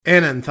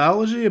An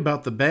anthology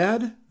about the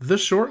bad, the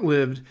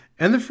short-lived,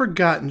 and the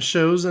forgotten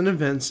shows and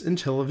events in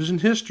television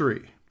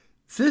history.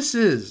 This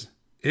is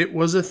It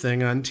Was a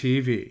Thing on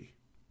TV.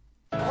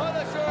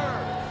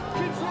 Punisher!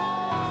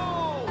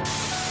 Control!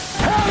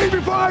 Harry,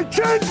 before I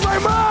change my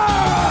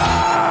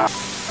mind!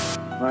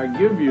 I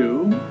give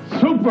you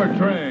Super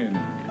Train.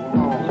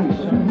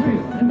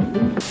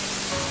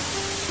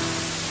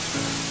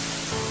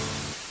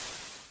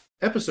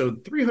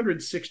 Episode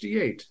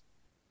 368.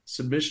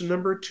 Submission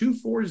number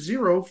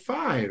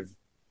 2405.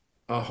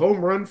 A Home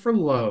Run for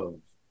Love.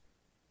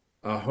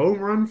 A Home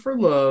Run for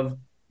Love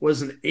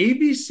was an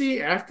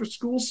ABC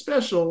after-school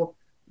special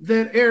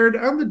that aired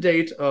on the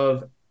date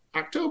of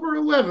October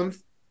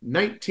 11th,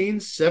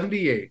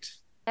 1978.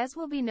 As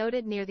will be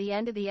noted near the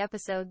end of the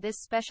episode, this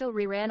special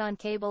reran on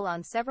cable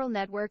on several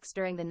networks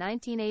during the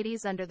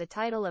 1980s under the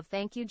title of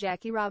Thank You,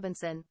 Jackie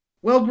Robinson.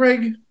 Well,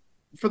 Greg,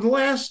 for the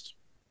last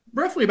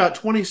roughly about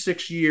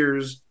 26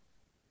 years,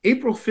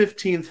 April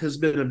 15th has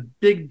been a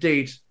big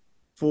date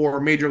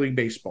for Major League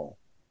Baseball.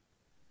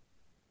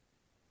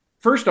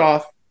 First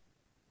off,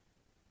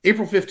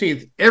 April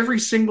 15th, every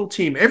single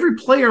team, every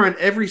player on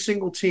every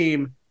single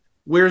team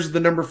wears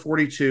the number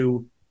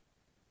 42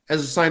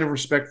 as a sign of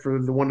respect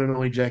for the one and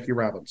only Jackie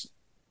Robinson.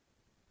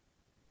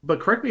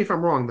 But correct me if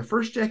I'm wrong, the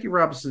first Jackie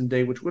Robinson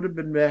Day, which would have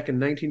been back in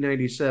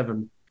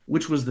 1997,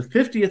 which was the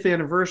 50th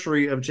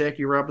anniversary of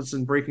Jackie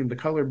Robinson breaking the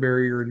color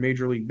barrier in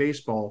Major League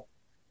Baseball,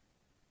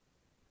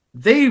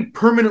 they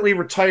permanently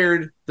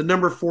retired the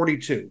number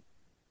 42.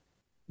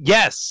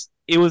 Yes,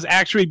 it was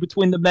actually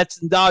between the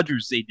Mets and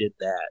Dodgers they did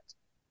that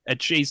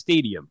at Shea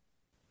Stadium.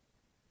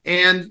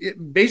 And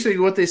basically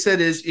what they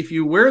said is if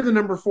you wear the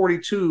number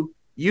 42,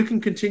 you can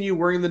continue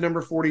wearing the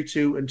number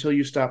 42 until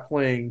you stop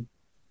playing.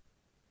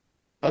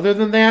 Other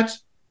than that,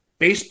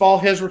 baseball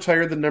has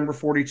retired the number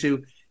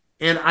 42.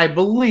 And I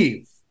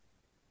believe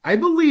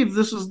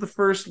this is the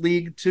first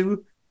league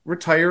to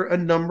retire a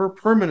number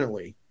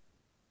permanently.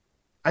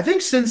 I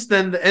think since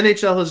then, the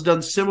NHL has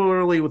done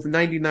similarly with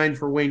 99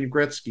 for Wayne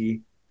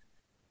Gretzky.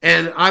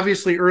 And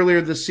obviously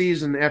earlier this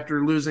season,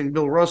 after losing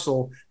Bill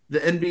Russell, the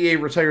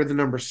NBA retired the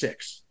number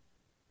 6.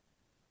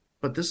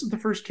 But this is the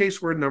first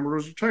case where a number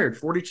was retired.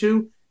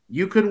 42,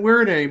 you couldn't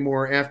wear it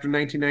anymore after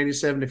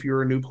 1997 if you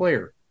were a new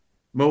player.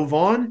 Mo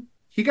Vaughn,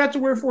 he got to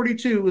wear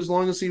 42 as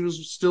long as he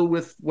was still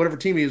with whatever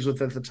team he was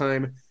with at the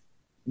time.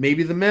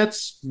 Maybe the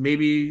Mets,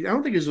 maybe, I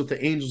don't think he was with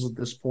the Angels at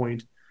this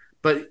point.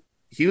 But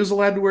he was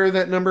allowed to wear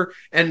that number.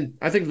 And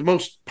I think the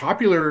most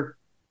popular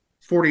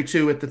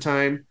 42 at the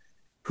time,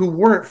 who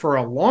wore it for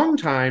a long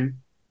time,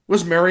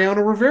 was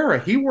Mariano Rivera.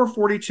 He wore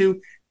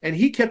 42, and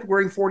he kept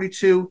wearing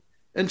 42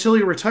 until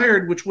he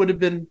retired, which would have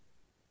been,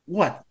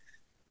 what,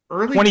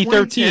 early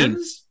 2013.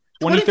 2010s?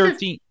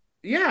 2013.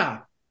 Yeah.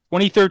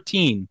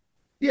 2013.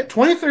 Yeah,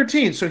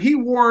 2013. So he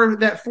wore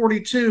that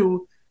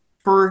 42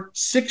 for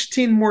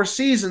 16 more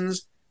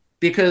seasons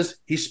because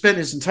he spent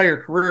his entire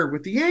career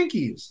with the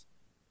Yankees.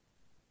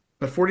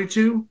 But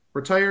 42,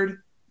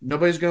 retired,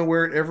 nobody's going to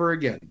wear it ever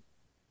again.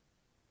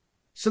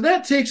 So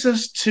that takes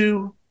us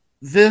to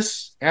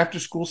this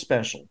after-school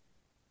special.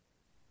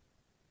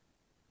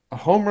 A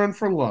Home Run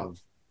for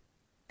Love.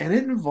 And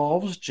it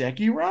involves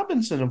Jackie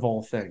Robinson, of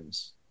all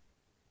things.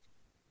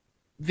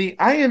 The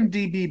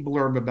IMDb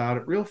blurb about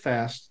it, real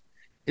fast.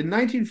 In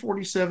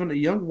 1947, a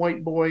young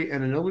white boy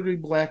and an elderly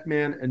black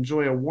man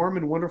enjoy a warm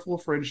and wonderful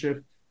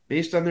friendship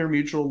based on their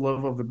mutual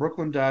love of the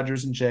Brooklyn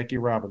Dodgers and Jackie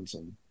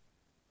Robinson.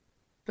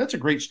 That's a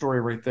great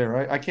story right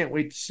there. I can't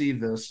wait to see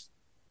this.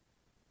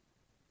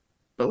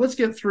 But let's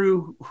get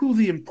through who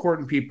the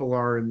important people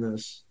are in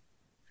this.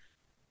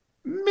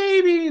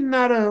 Maybe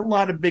not a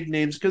lot of big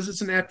names because it's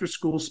an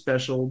after-school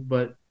special,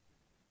 but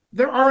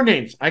there are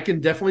names. I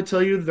can definitely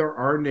tell you there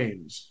are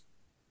names.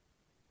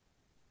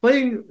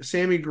 Playing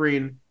Sammy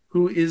Green,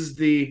 who is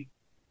the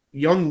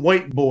young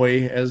white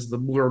boy, as the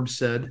blurb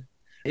said,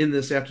 in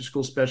this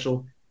after-school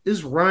special,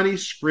 is Ronnie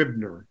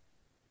Scribner.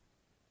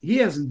 He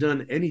hasn't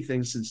done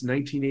anything since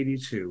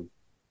 1982.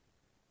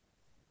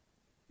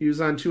 He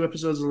was on 2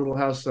 episodes of Little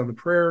House on the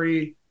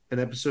Prairie, an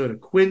episode of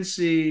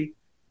Quincy,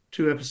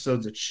 2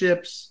 episodes of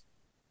Chips,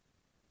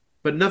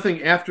 but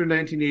nothing after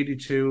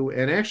 1982,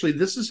 and actually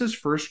this is his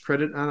first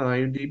credit on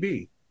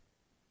IMDb.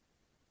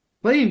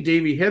 Playing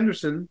Davey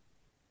Henderson,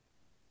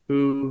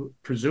 who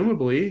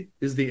presumably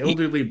is the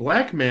elderly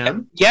black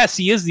man. Yes,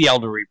 he is the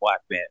elderly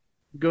black man.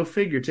 Go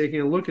figure, taking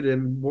a look at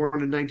him,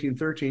 born in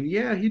 1913,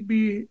 yeah, he'd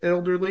be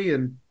elderly,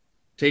 and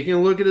taking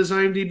a look at his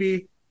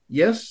IMDb,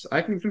 yes,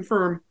 I can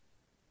confirm,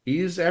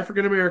 he's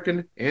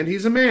African-American, and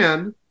he's a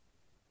man.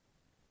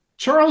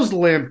 Charles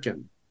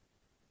Lampkin.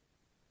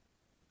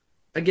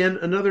 Again,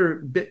 another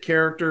bit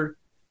character.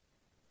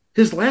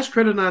 His last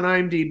credit on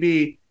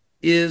IMDb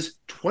is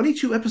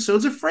 22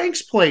 episodes of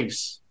Frank's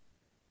Place.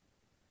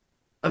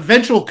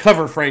 Eventual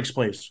cover Frank's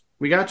Place.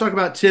 We got to talk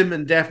about Tim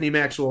and Daphne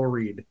Maxwell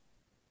Reid.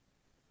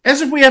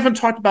 As if we haven't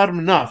talked about them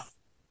enough.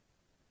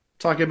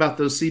 Talking about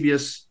those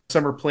CBS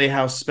Summer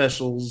Playhouse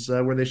specials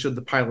where they showed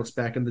the pilots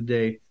back in the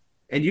day.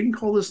 And you can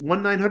call this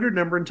 1-900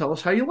 number and tell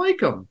us how you like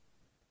them.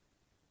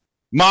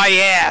 My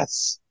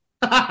ass!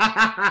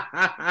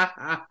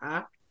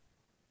 But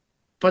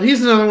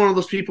he's another one of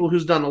those people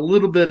who's done a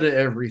little bit of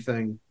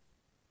everything.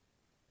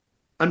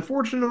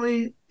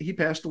 Unfortunately, he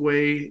passed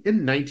away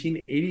in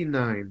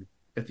 1989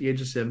 at the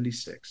age of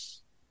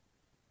 76.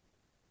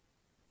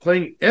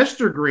 Playing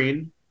Esther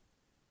Green.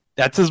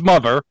 That's his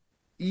mother.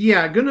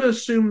 Yeah, I'm going to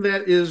assume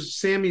that is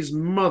Sammy's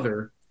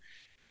mother,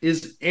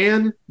 is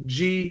Ann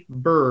G.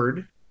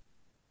 Bird.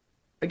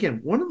 Again,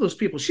 one of those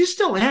people. She's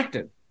still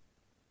active.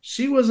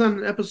 She was on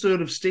an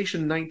episode of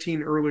Station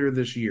 19 earlier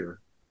this year.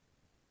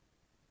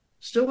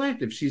 Still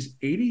active. She's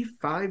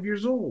 85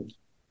 years old.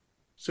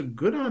 So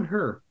good on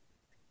her.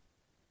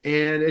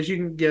 And as you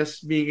can guess,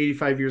 being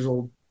 85 years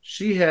old,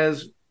 she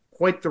has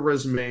quite the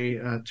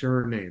resume to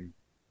her name,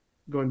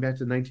 going back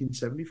to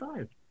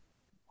 1975.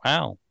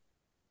 Wow.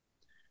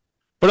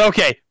 But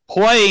okay,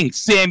 playing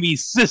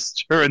Sammy's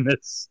sister in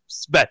this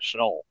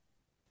special.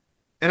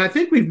 And I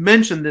think we've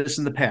mentioned this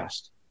in the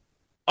past.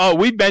 Oh,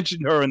 we've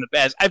mentioned her in the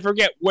past. I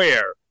forget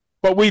where,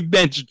 but we've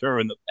mentioned her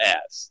in the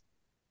past.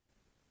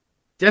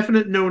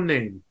 Definite known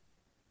name.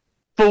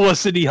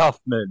 Felicity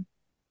Huffman.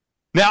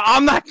 Now,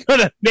 I'm not going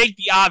to make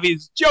the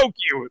obvious joke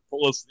here with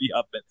Felicity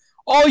Huffman.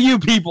 All you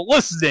people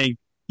listening,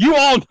 you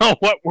all know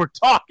what we're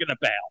talking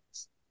about.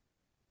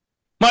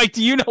 Mike,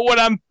 do you know what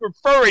I'm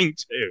referring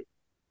to?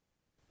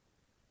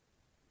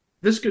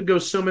 This could go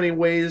so many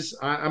ways,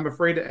 I'm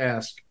afraid to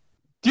ask.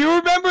 Do you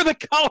remember the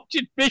college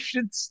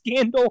admissions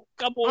scandal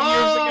a couple of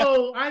years ago?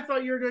 Oh, I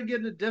thought you were going to get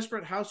into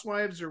Desperate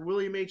Housewives or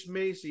William H.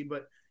 Macy,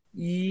 but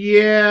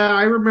yeah,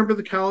 I remember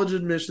the college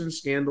admissions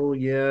scandal,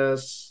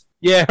 yes.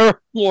 Yeah, her and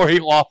Lori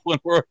Loughlin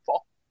were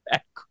all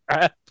that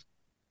crap.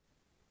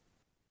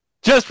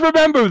 Just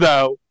remember,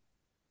 though,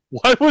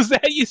 what was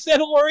that you said,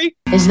 Lori?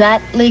 Is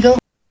that legal?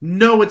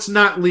 No, it's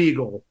not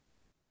legal.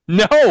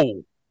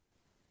 No.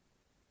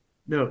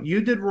 No,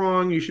 you did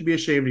wrong. You should be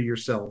ashamed of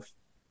yourself.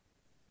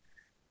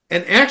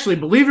 And actually,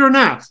 believe it or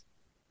not,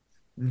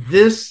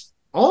 this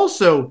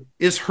also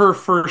is her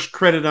first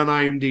credit on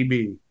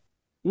IMDb.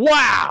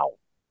 Wow.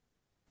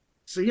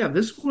 So yeah,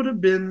 this would have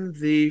been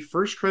the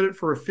first credit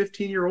for a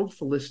 15-year-old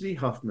Felicity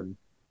Huffman.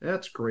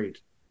 That's great.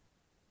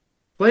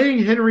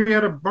 Playing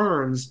Henrietta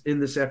Barnes in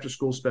this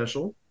after-school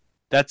special.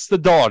 That's the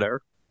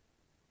daughter.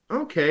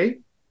 Okay.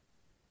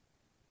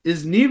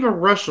 Is Neva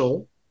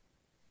Russell.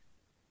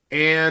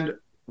 And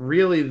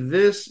really,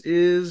 this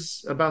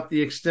is about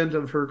the extent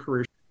of her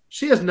career.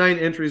 She has 9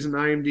 entries in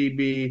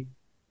IMDb.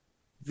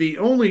 The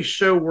only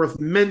show worth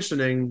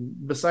mentioning,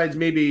 besides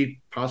maybe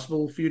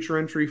possible future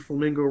entry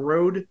Flamingo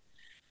Road,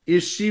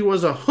 is she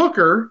was a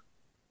hooker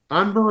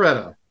on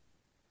Beretta.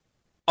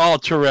 Oh,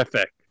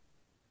 terrific.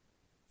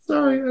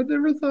 Sorry, I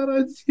never thought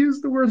I'd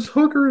use the words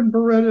hooker and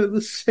Beretta in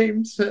the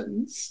same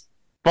sentence.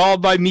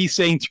 Followed by me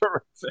saying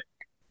terrific.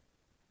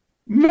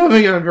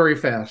 Moving on very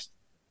fast.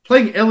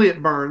 Playing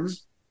Elliot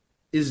Barnes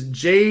is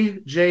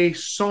J.J.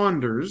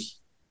 Saunders.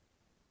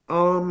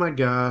 Oh my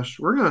gosh,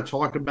 we're going to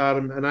talk about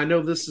him, and I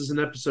know this is an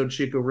episode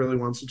Chico really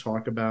wants to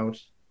talk about.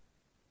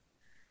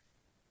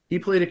 He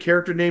played a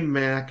character named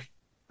Mac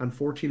on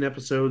 14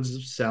 episodes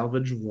of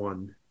Salvage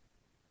 1.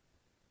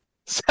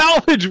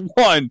 Salvage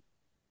 1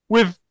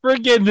 with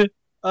friggin'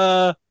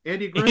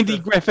 Andy Griffith. Andy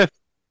Griffith.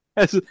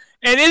 And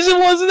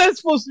wasn't that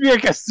supposed to be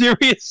like a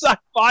serious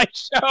sci-fi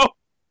show?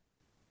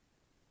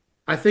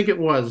 I think it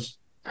was.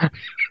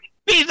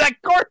 He's a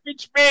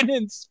garbage man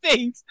in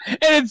space, and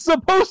it's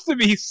supposed to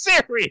be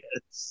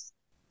serious.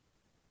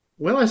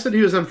 Well, I said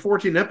he was on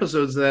 14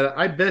 episodes. That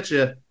I bet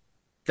you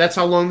that's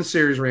how long the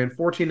series ran,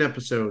 14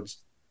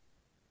 episodes.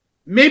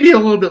 Maybe a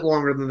little bit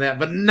longer than that,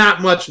 but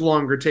not much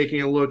longer,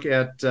 taking a look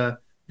at the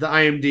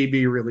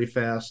IMDb really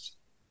fast.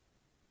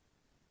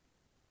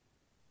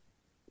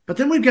 But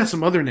then we've got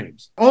some other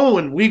names. Oh,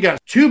 and we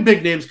got 2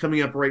 big names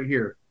coming up right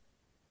here.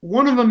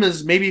 One of them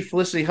is maybe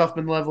Felicity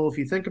Huffman level, if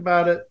you think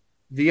about it.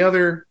 The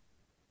other,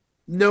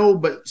 no,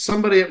 but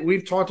somebody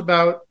we've talked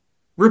about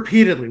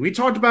repeatedly. We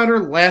talked about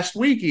her last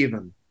week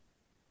even.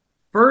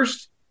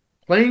 First,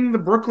 playing the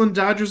Brooklyn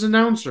Dodgers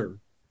announcer.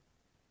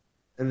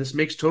 And this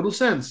makes total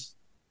sense.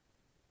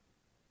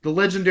 The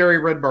legendary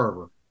Red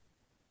Barber.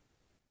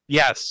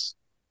 Yes.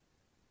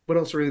 What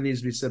else really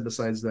needs to be said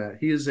besides that?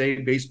 He is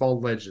a baseball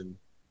legend.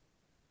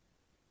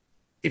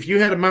 If you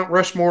had a Mount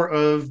Rushmore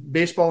of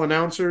baseball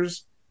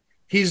announcers,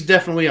 he's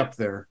definitely up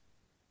there.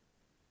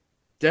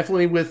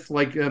 Definitely with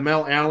like a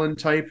Mel Allen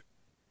type.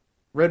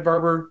 Red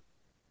Barber,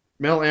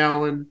 Mel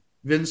Allen,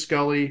 Vin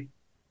Scully.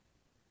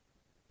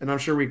 And I'm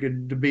sure we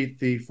could debate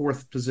the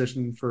 4th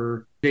position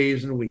for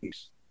days and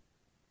weeks.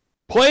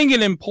 Playing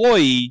an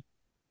employee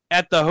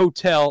at the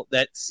hotel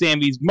that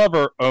Sammy's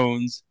mother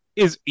owns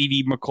is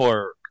Edie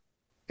McClurg.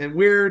 And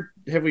where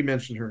have we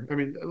mentioned her? I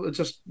mean,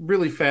 just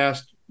really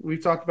fast.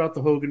 We've talked about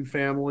the Hogan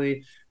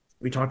family.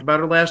 We talked about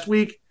her last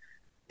week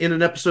in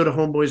an episode of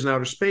Homeboys in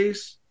Outer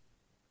Space.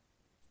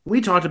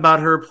 We talked about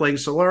her playing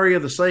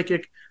Solaria the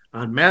Psychic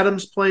on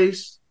Madam's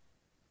Place.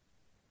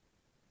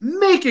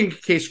 Making a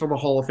case for the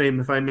Hall of Fame,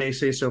 if I may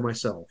say so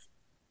myself.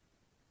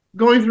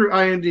 Going through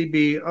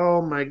IMDb,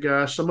 oh my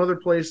gosh, some other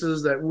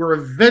places that we're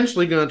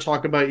eventually going to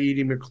talk about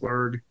Edie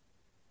McClurg.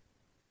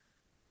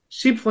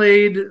 She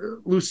played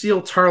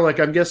Lucille Tarlick,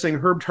 I'm guessing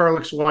Herb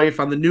Tarlick's wife,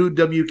 on the new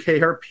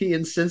WKRP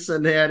in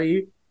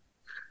Cincinnati.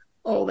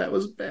 Oh, that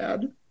was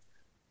bad.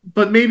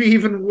 But maybe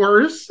even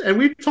worse, and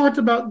we've talked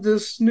about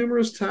this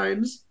numerous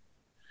times,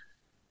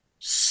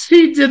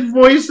 she did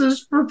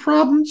voices for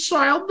Problem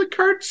Child, the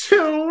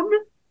cartoon.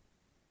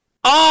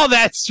 Oh,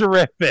 that's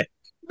terrific.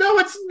 No,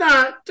 it's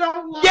not.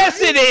 Don't lie. Yes,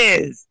 it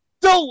is.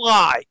 Don't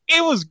lie.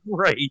 It was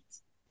great.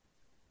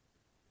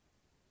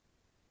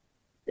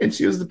 And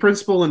she was the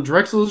principal in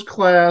Drexel's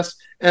class.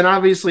 And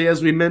obviously,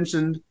 as we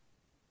mentioned,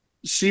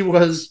 she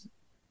was.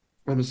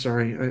 I'm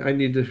sorry. I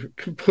need to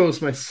compose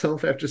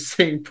myself after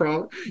saying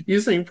you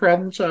saying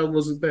Problem Child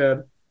wasn't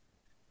bad.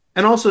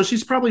 And also,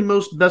 she's probably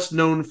most best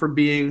known for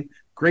being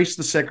Grace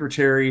the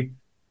Secretary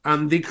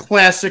on the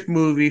classic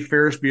movie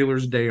Ferris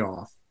Bueller's Day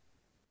Off.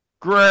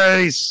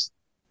 Grace.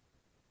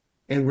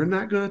 And we're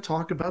not going to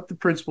talk about the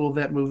principal of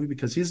that movie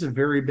because he's a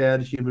very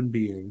bad human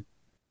being.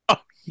 Oh,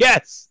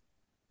 yes.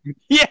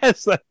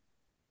 Yes.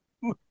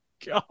 Oh,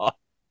 God.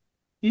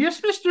 Yes,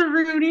 Mr.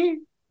 Rooney.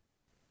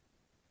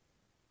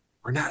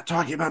 We're not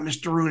talking about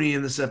Mr. Rooney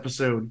in this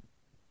episode.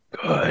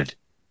 Good.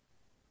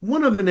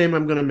 One other name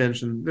I'm going to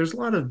mention. There's a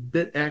lot of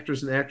bit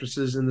actors and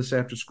actresses in this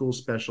after school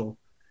special.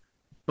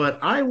 But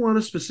I want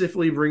to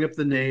specifically bring up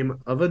the name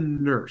of a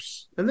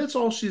nurse. And that's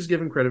all she's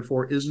given credit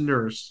for is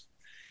nurse.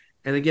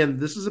 And again,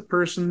 this is a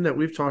person that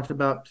we've talked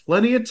about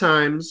plenty of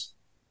times,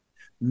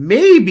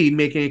 maybe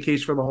making a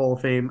case for the Hall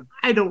of Fame.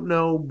 I don't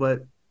know,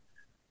 but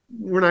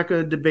we're not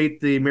going to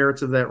debate the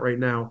merits of that right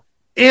now.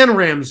 Anne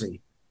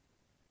Ramsey.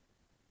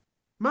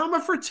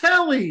 Mama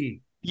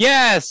Fratelli.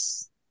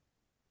 Yes.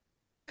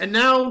 And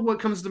now what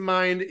comes to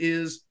mind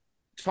is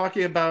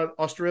talking about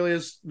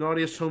Australia's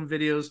Naughtiest Home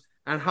Videos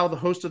and how the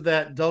host of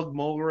that, Doug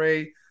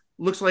Mulgray,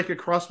 looks like a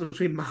cross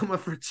between Mama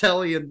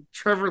Fratelli and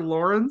Trevor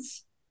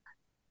Lawrence.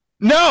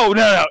 No.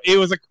 It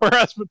was a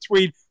cross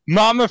between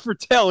Mama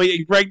Fratelli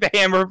and Greg the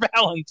Hammer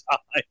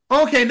Valentine.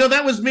 Okay, no,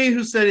 that was me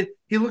who said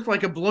he looked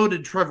like a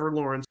bloated Trevor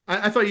Lawrence.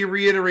 I thought you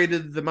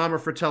reiterated the Mama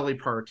Fratelli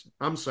part.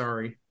 I'm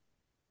sorry.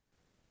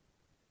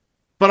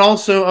 But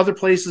also other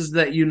places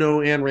that you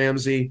know Anne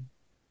Ramsey.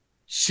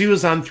 She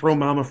was on Throw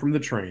Mama from the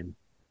Train.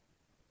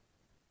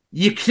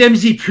 You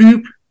clumsy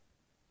poop.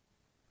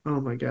 Oh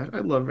my God, I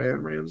love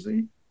Anne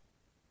Ramsey.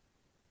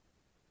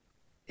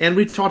 And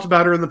we talked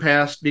about her in the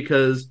past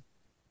because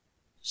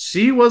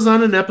she was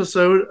on an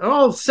episode,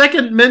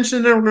 second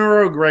mention in a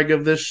row, Greg,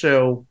 of this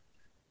show.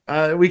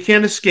 We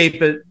can't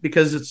escape it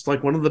because it's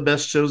like one of the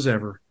best shows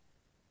ever.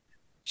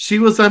 She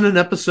was on an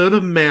episode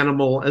of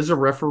Manimal as a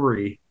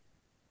referee.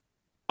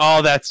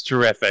 Oh, that's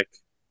terrific.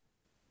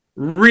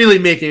 Really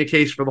making a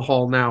case for the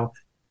Hall now.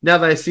 Now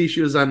that I see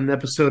she was on an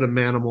episode of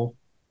Manimal.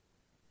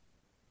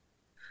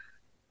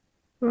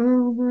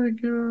 Oh my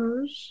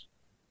gosh.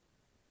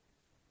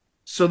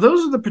 So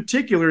those are the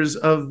particulars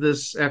of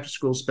this after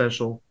school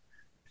special.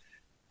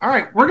 All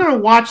right, we're going to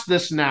watch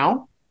this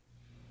now.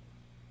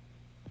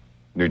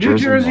 New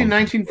Jersey, Jersey,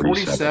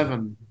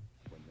 1947.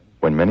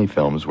 When many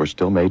films were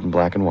still made in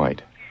black and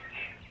white.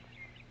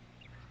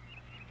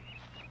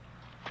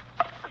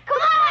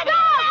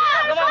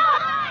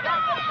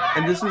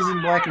 And this is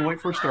in black and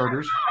white for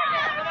starters.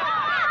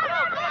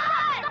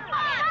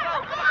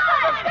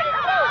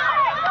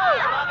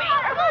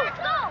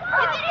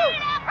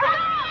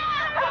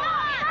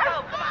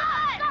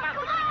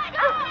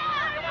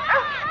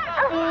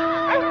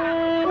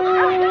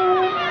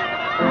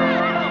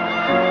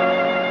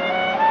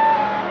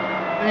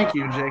 Thank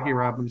you, Jackie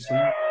Robinson.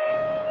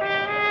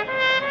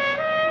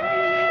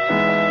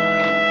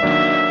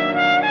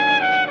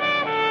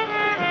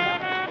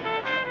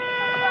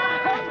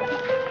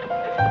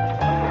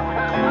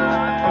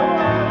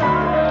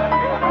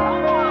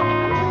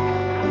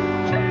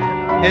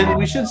 And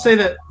we should say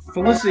that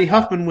Felicity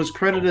Huffman was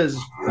credited as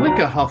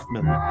Flicka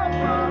Huffman.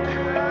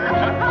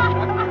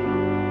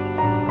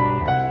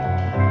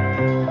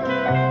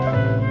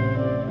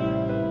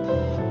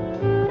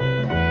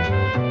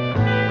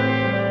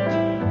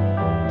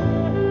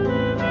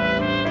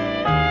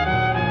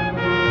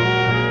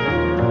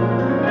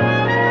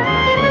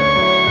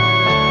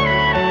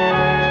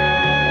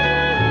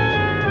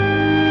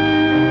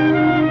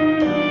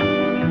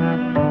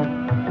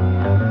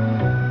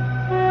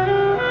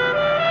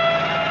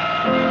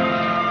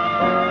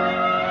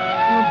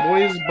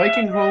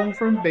 Biking home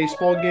from a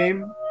baseball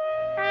game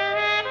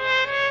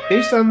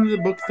based on the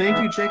book Thank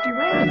You, Jackie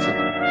Robinson.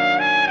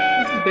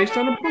 This is based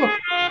on a book.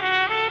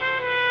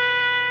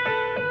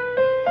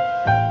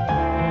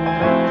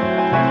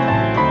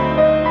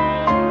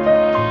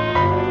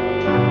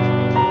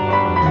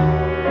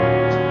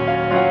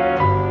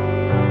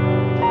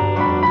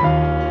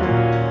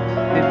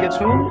 It gets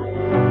home.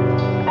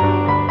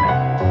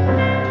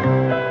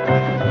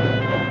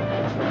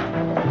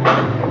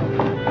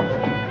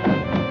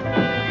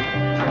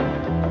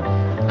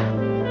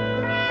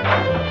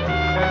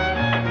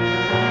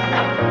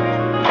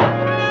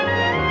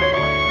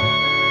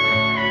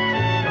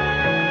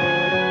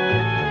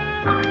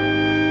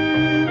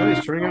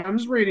 Turning on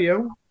his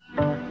radio.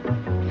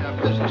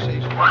 Busy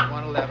season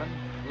 111,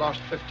 lost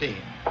 15.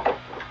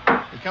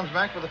 He comes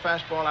back with a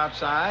fastball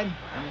outside,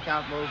 and the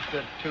count moves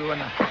to 2-0.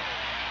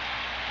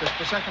 This is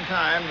the second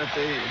time that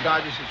the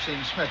Dodgers have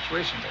seen Smith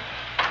recently.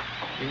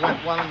 He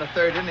went 1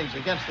 1/3 innings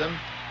against them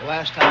the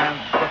last time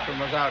Brooklyn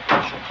was out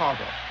in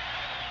Chicago.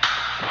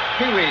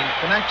 Pee-wee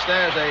connects.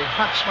 There's a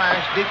hot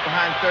smash deep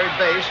behind third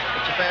base.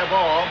 It's a fair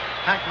ball.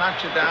 Hank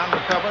knocks it down,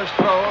 recovers,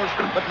 throws,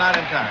 but not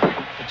in time.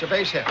 It's a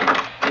base hit.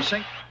 The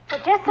sink.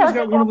 But just He's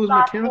got one of those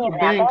mechanical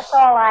banks that's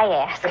all I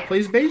ask. that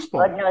plays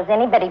baseball. Lord knows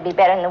anybody'd be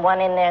better than the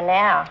one in there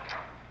now.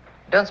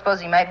 Don't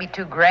suppose he might be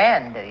too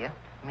grand, do you?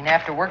 I mean,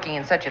 after working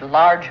in such a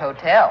large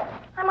hotel.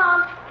 Hi,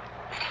 Mom.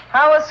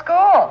 How was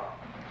school?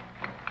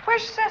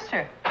 Where's your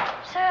sister?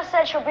 Sarah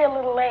said she'll be a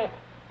little late.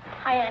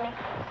 Hi, Annie.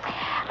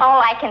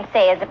 All I can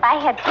say is if I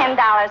had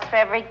 $10 for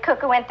every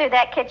cook who went through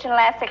that kitchen the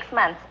last 6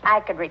 months, I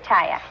could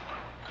retire.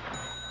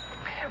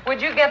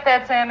 Would you get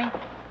that, Sammy?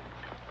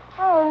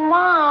 Oh,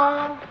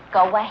 Mom.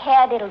 Go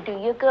ahead. It'll do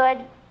you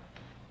good.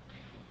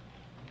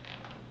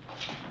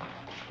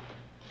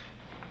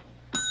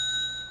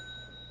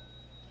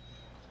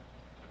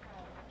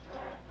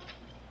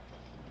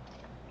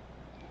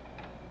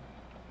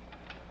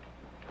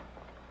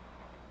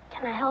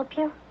 Can I help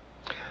you?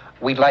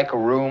 We'd like a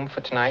room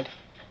for tonight.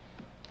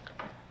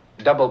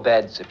 Double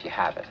beds, if you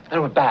have it.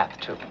 And a bath,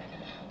 too.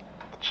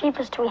 The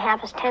cheapest we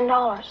have is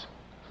 $10.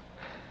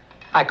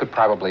 I could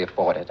probably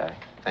afford it, I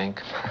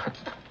think.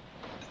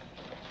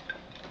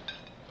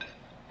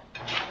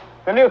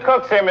 The new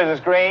cook's here,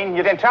 Mrs. Green.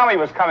 You didn't tell me he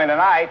was coming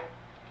tonight.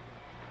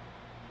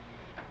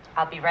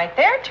 I'll be right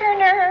there,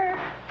 Turner.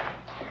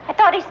 I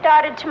thought he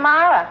started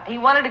tomorrow. He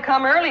wanted to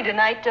come early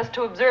tonight just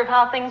to observe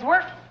how things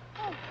work.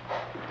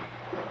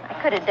 I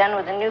could have done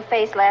with a new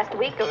face last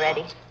week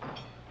already. It's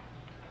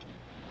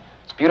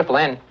a beautiful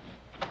inn.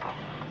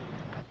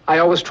 I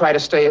always try to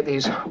stay at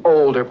these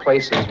older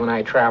places when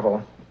I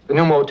travel. The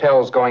new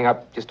motels going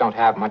up just don't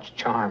have much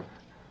charm.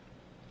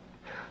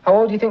 How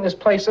old do you think this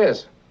place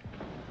is?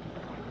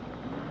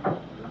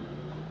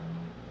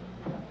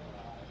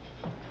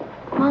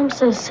 Mom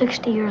says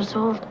 60 years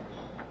old.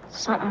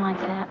 Something like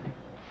that.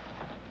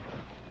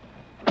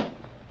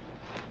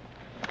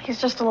 He's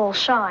just a little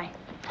shy,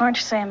 aren't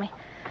you, Sammy?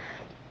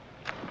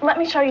 Let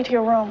me show you to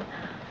your room.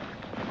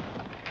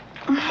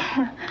 Do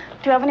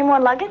you have any more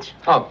luggage?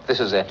 Oh, this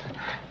is it.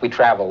 We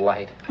travel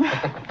light.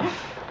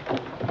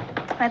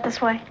 Right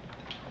this way.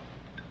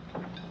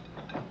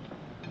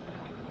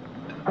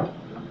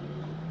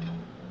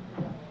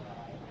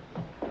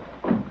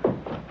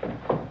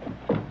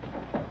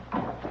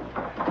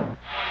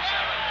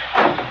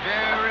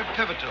 Very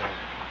pivotal.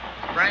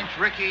 Branch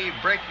Rickey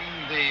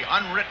breaking the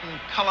unwritten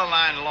color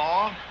line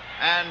law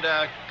and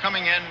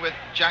coming in with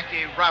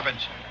Jackie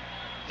Robinson,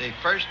 the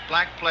first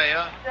black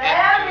player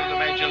into the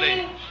major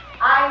leagues.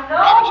 I know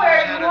Robinson where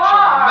has had you a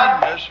are.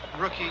 tremendous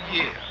rookie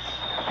year.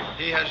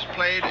 He has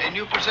played a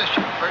new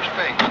position, first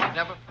base. He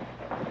never.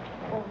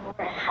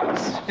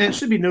 And it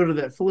should be noted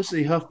that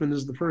Felicity Huffman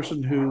is the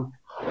person who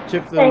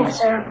took those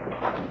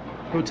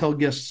hotel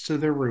guests to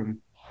their room.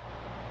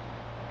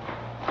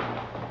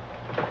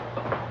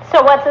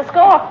 So what's the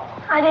score?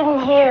 I didn't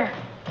hear.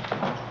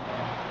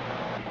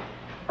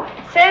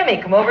 Sammy,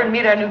 come over and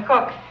meet our new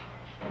cook.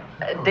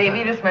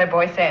 Davy, this is my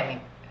boy Sammy.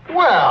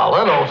 Well,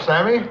 hello,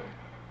 Sammy.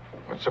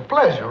 It's a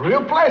pleasure,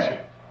 real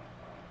pleasure.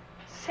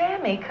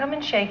 Sammy, come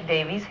and shake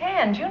Davy's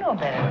hand. You know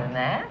better than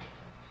that.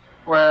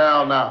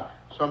 Well, now,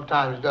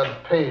 sometimes it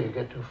doesn't pay to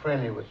get too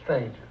friendly with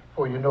strangers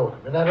before you know them.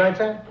 Isn't that right,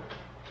 Sam?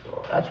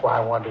 So that's why I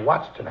wanted to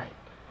watch tonight.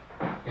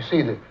 You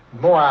see, the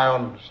more I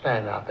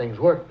understand how things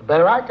work, the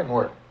better I can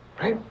work,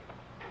 right?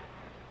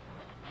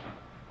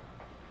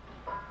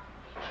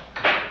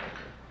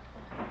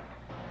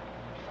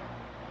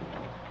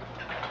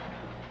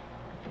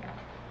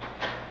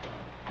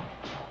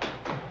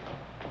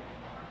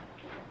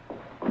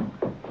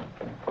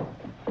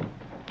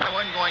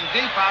 One going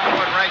deep out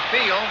toward right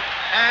field,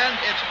 and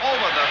it's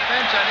over the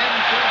fence and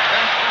into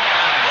Benson.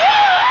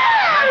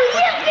 That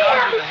puts the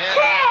Dodgers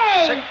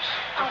ahead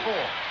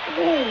 6-4.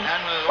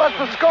 And with What's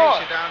the score?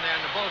 Casey down there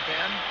in the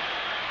bullpen,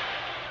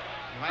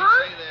 you might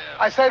say they're...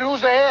 I said,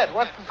 who's ahead?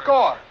 What's the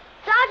score?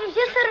 Dodgers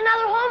just hit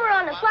another home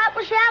run on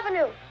Flatbush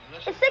Avenue.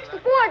 It's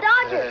 6-4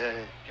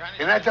 Dodgers.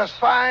 Isn't that just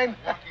fine?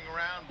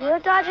 You're a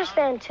Dodgers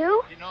fan,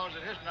 too?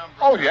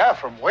 Oh, yeah,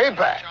 from way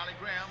back.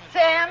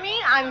 Sammy,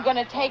 I'm going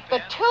to take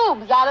the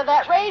tubes out of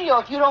that radio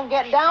if you don't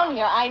get down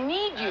here. I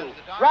need you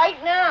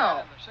right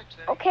now.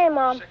 Okay,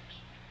 Mom.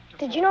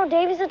 Did you know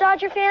Davy's a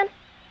Dodger fan?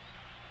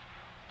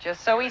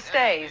 Just so he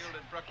stays.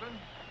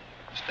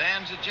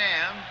 Stands a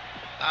jam.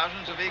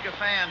 Thousands of eager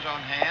fans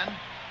on hand.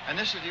 And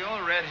this is the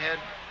old redhead,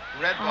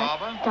 Red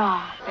Barber.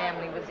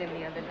 Family was in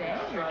the other day,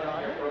 your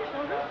daughter.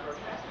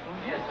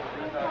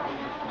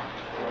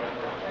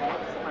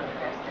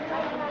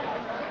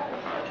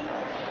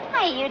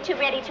 Hi, you two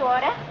ready to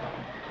order?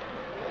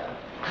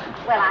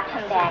 Well, I'll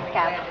come back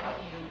up.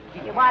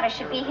 Your water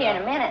should be here in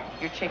a minute.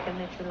 Your chicken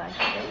that you like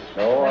today?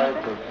 No, I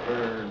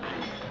prefer the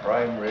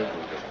prime rib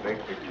with a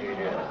baked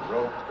potato and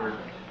roasted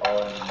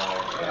on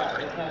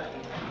my cat.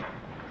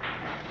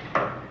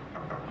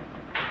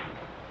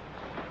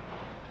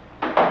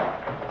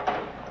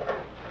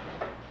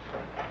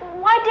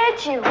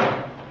 at you.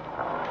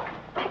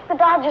 Pick the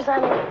Dodgers, I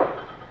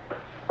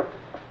mean.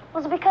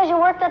 Was it because you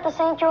worked at the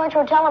St. George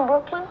Hotel in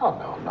Brooklyn?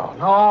 Oh,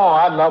 no.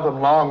 I loved them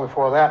long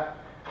before that.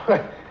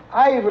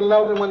 I even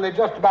loved them when they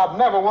just about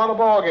never won a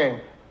ball game.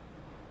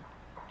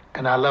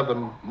 And I love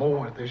them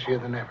more this year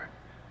than ever.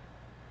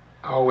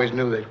 I always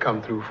knew they'd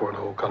come through for an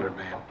old colored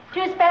man.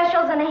 2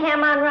 specials and a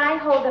ham on rye,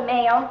 hold the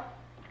mayo.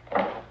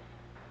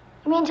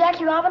 You mean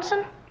Jackie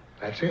Robinson?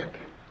 That's it.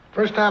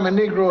 First time a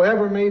Negro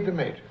ever made the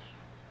majors.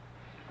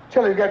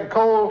 Chili's getting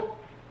cold.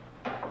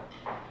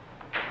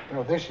 You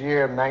know, this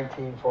year,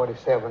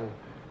 1947,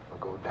 will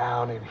go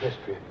down in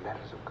history in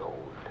letters of gold.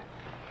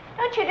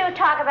 Don't you do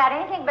talk about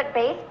anything but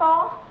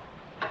baseball?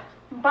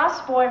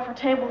 Busboy for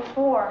table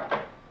 4.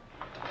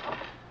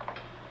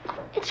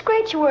 It's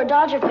great you were a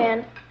Dodger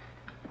fan.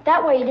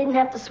 That way you didn't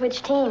have to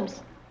switch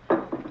teams.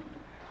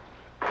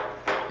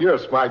 You're a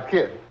smart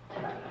kid.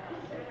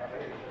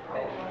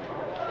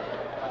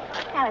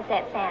 How was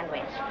that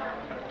sandwich?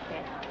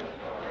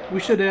 We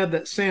should add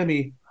that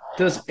Sammy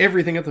does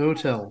everything at the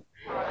hotel.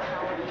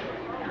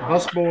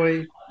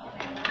 Busboy,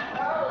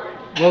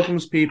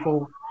 welcomes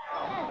people.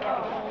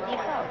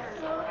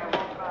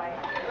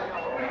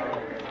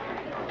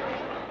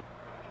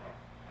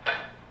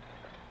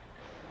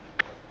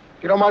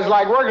 You don't much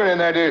like working in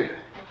there, do you?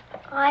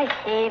 I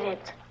hate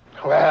it.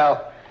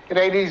 Well, it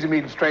ain't easy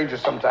meeting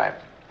strangers sometimes.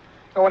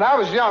 Now, when I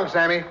was young,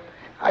 Sammy,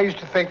 I used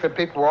to think that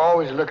people were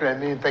always looking at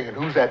me and thinking,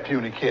 who's that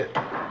puny kid?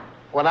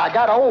 When I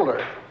got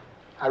older,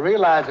 I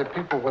realized that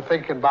people were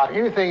thinking about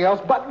anything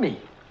else but me.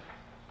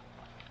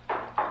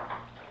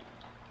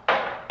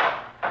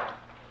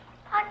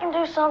 I can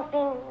do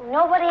something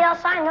nobody else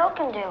I know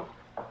can do.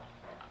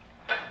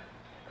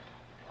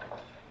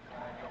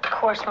 Of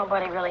course,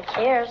 nobody really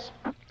cares.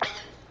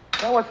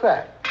 Now, what's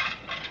that?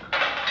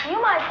 You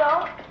might,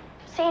 though,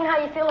 seeing how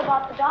you feel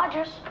about the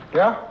Dodgers.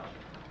 Yeah?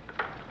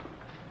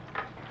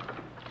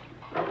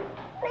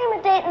 Name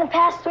a date in the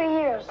past 3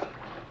 years.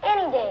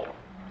 Any date.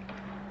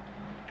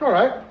 All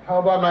right. How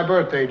about my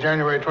birthday,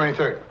 January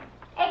 23rd?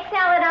 Egg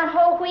salad on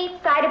whole wheat,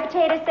 side of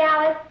potato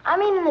salad. I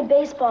mean in the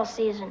baseball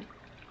season.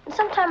 And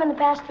sometime in the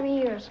past 3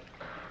 years.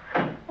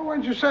 Well, why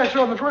didn't you say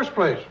so in the first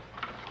place?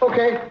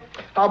 Okay.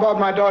 How about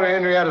my daughter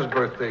Henrietta's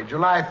birthday,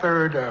 July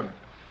 3rd,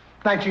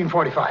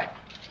 1945?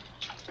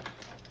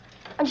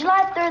 On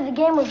July 3rd, the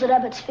game was at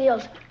Ebbets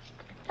Field.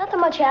 Nothing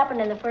much happened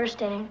in the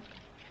first inning.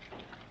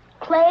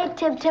 Clay,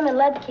 Tim, and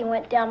Ledke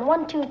went down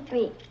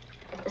 1-2-3.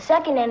 The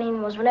second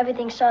inning was when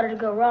everything started to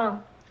go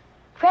wrong.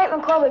 Frank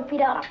McCormick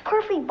beat out a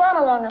perfect bunt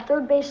along the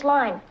third base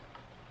line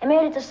and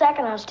made it to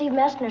second on Steve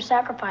Messner's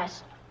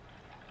sacrifice.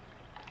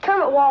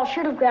 Kermit Wall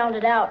should have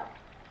grounded out,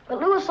 but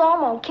Louis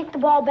Olmo kicked the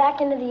ball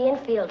back into the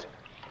infield,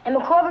 and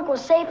McCormick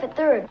was safe at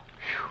third.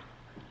 Whew.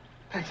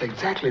 That's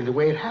exactly the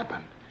way it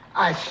happened.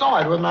 I saw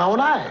it with my own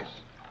eyes.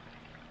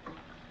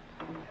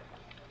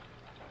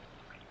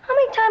 How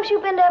many times you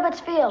been to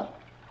Ebbets Field?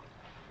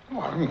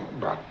 Well,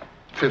 about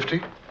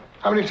 50.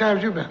 How many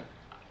times you been?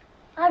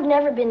 I've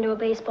never been to a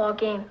baseball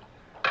game.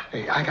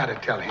 Hey, I gotta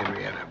tell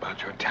Henrietta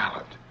about your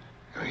talent.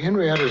 You know,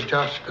 Henrietta's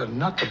just as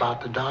nuts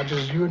about the Dodgers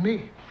as you and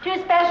me. 2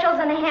 specials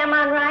and a ham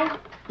on rye.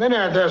 Then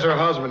there's her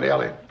husband,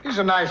 Elliot. He's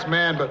a nice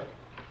man, but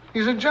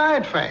he's a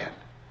Giant fan.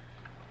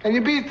 And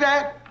you beat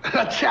that?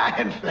 A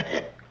Giant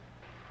fan.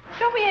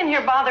 Don't be in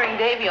here bothering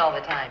Davy all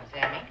the time,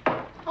 Sammy.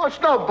 Oh,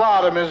 it's no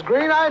bother, Miss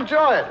Green. I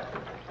enjoy it.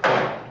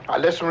 I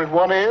listen with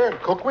one ear and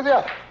cook with the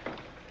other.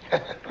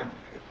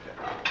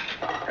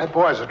 That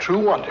boy's a true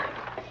wonder.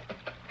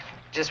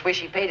 Just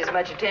wish he paid as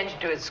much attention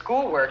to his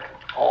schoolwork.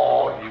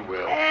 Oh, he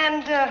will.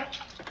 And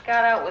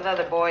got out with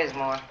other boys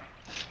more.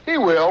 He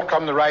will,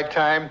 come the right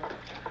time.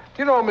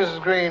 You know,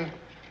 Mrs. Green,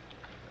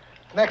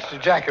 next to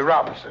Jackie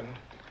Robinson,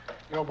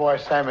 your boy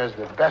Sam is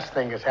the best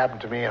thing that's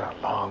happened to me in a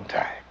long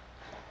time.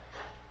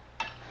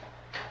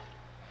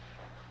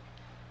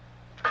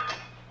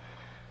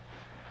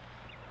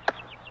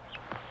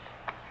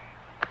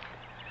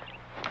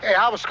 Hey,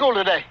 how was school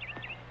today?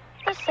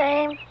 The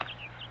same.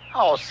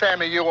 Oh,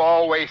 Sammy, you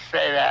always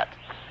say that.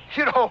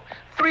 You know,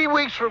 3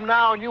 weeks from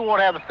now and you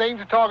won't have a thing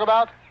to talk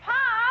about.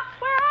 Pops,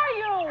 where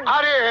are you?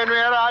 Out here,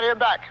 Henrietta, out here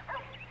back.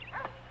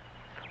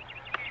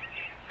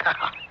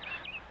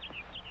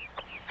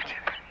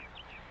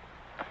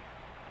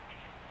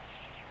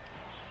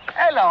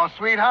 Hello,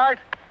 sweetheart.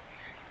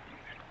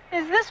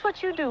 Is this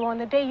what you do on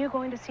the day you're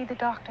going to see the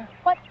doctor?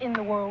 What in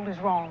the world is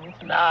wrong with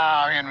you?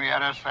 Now,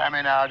 Henrietta,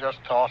 Sammy, now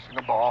just tossing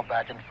the ball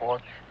back and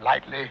forth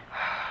lightly.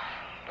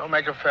 Don't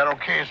make a federal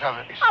case of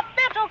it. A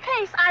federal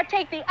case? I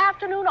take the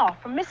afternoon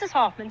off from Mrs.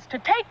 Hoffman's to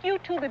take you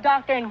to the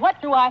doctor, and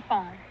what do I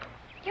find?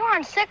 You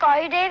aren't sick,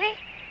 are you, Davy?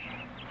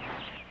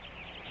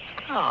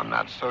 Oh,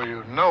 not so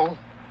you know.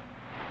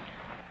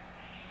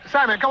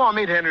 Simon, come on,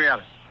 meet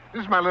Henrietta.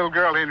 This is my little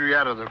girl,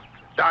 Henrietta, the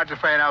Dodger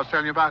fan I was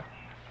telling you about.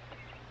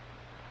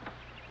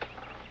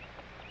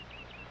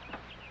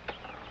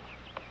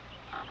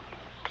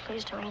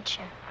 Pleased to meet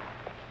you.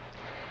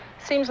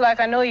 Seems like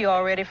I know you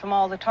already from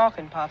all the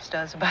talking Pops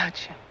does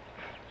about you.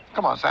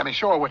 Come on, Sammy,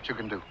 show her what you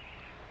can do.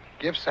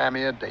 Give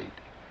Sammy a date.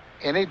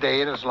 Any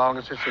day, as long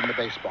as it's in the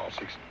baseball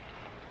season.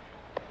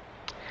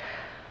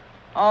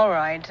 All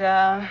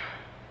right.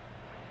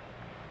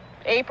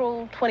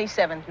 April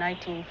 27th,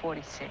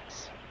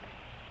 1946.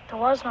 There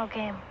was no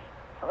game.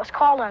 It was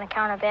called on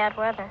account of bad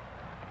weather.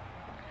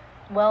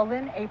 Well,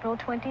 then, April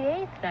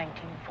 28th,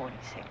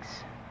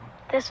 1946.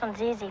 This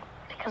one's easy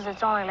because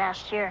it's only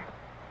last year.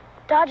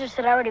 The Dodgers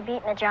had already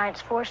beaten the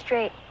Giants 4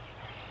 straight.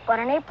 But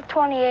on April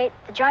 28th,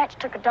 the Giants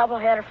took a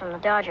doubleheader from the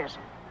Dodgers.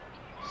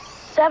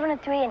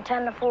 7-3 and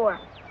 10-4.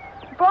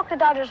 It broke the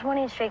Dodgers'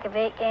 winning streak of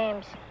 8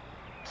 games.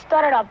 It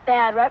started out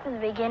bad right from the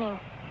beginning.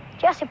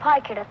 Jesse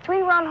Pike hit a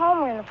 3-run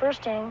homer in the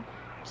first inning,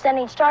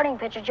 sending starting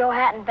pitcher Joe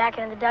Hatton back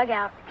into the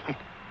dugout. You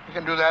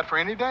can do that for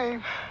any day.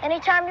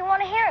 Anytime you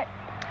want to hear it.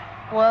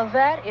 Well,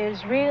 that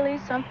is really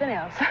something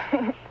else.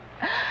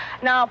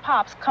 Now,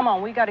 Pops, come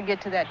on. We got to get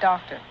to that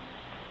doctor.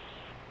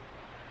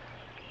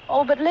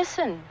 Oh, but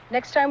listen.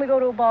 Next time we go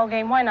to a ball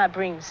game, why not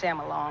bring Sam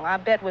along? I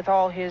bet with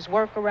all his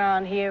work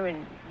around here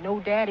and no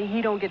daddy,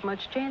 he don't get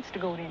much chance to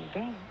go to any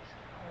games.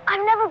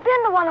 I've never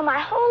been to one in my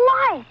whole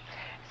life.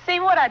 See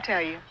what I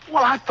tell you?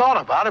 Well, I thought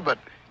about it, but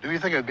do you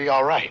think it'd be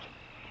all right?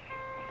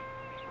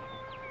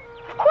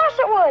 Of course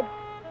it would.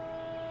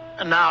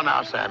 And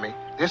now, Sammy,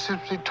 this is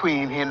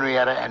between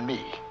Henrietta and me.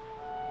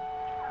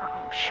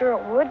 I'm sure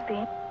it would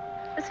be.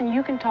 Listen,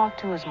 you can talk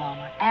to his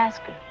mama.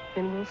 Ask her,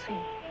 then we'll see.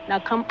 Now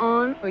come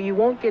on, or you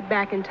won't get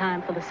back in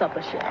time for the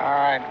supper show. All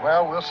right,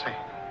 well, we'll see.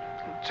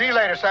 See you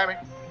later, Sammy.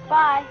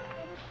 Bye.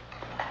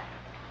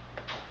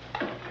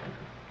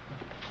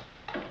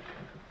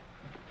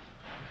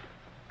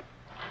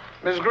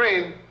 Miss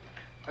Green,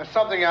 there's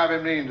something I've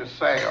been meaning to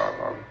say,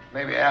 or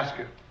maybe ask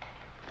you.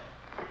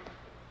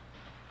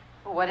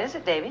 What is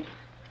it, Davy?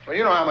 Well,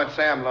 you know how much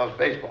Sam loves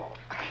baseball.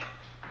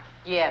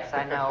 Yes,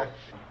 I know.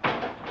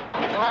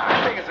 Well,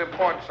 I think it's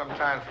important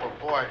sometimes for a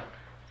boy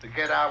to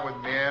get out with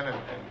men and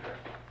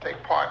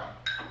take part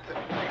in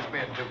things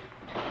men do.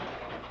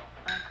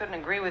 I couldn't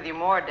agree with you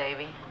more,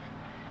 Davy.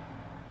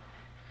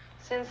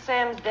 Since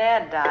Sam's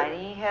dad died,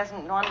 he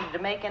hasn't wanted to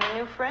make any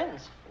new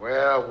friends.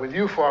 Well, with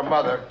you for a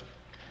mother,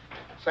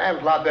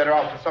 Sam's a lot better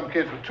off than some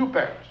kids with 2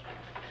 parents.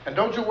 And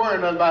don't you worry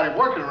nothing about him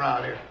working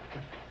around here.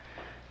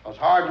 Because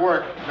hard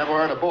work never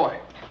hurt a boy.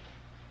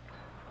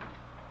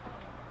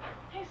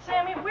 Hey,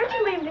 Sammy, where'd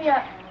you leave the...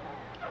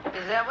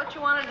 Is that what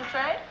you wanted to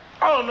say?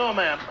 Oh, no,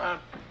 ma'am.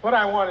 What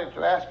I wanted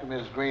to ask you,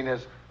 Miss Green,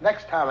 is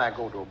next time I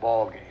go to a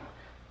ball game,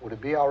 would it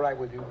be all right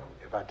with you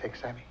if I take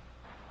Sammy?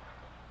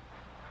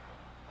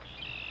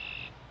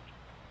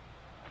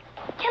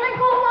 Can I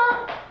go,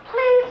 Mom?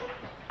 Please?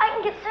 I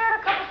can get Sarah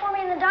to cover for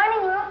me in the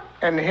dining room.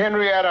 And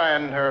Henrietta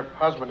and her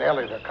husband,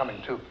 Elliot, are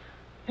coming, too.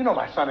 You know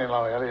my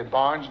son-in-law, Elliot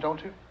Barnes,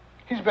 don't you?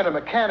 He's been a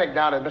mechanic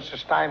down at Mr.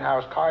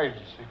 Steinhauer's car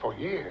agency for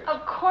years.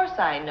 Of course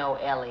I know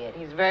Elliot.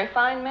 He's a very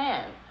fine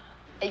man.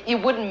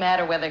 It wouldn't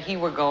matter whether he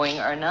were going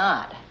or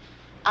not.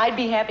 I'd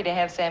be happy to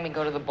have Sammy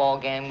go to the ball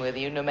game with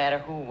you, no matter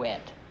who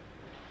went.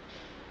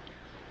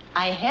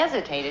 I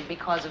hesitated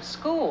because of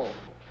school.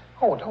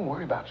 Oh, don't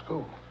worry about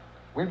school.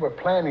 We were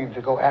planning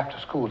to go after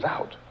school's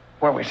out,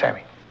 weren't we,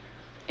 Sammy?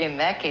 In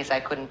that case, I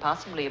couldn't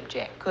possibly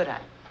object, could I?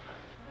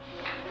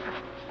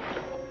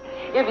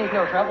 If he's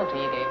no trouble to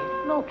you,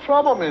 Davy. No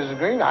trouble, Mrs.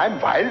 Green. I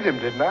invited him,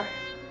 didn't I?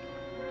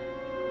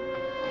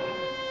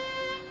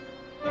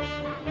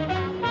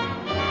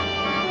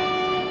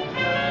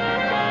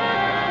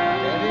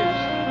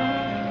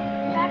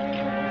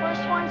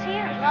 First one's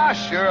here. Ah,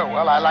 sure.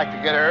 Well, I like to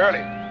get here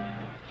early.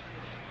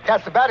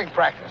 Catch the batting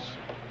practice.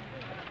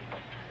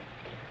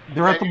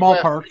 They're at the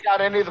ballpark. You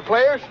got any of the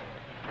players?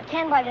 I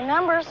can by the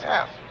numbers.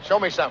 Yeah. Show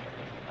me some.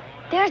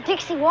 There's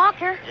Dixie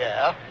Walker.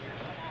 Yeah.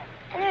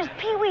 And there's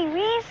Pee Wee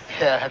Reese.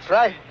 Yeah, that's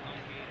right.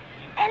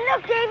 And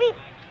look, Davy,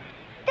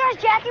 there's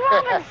Jackie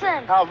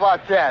Robinson. How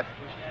about that?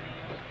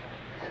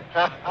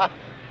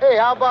 Hey,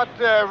 how about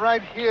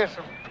right here?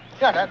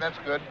 Yeah, that's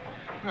good.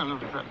 Yeah, a little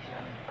bit.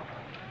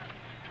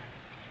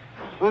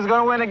 Who's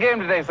going to win the game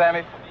today,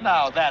 Sammy?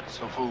 Now, that's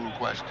a fool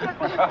question.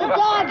 The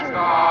Dodgers.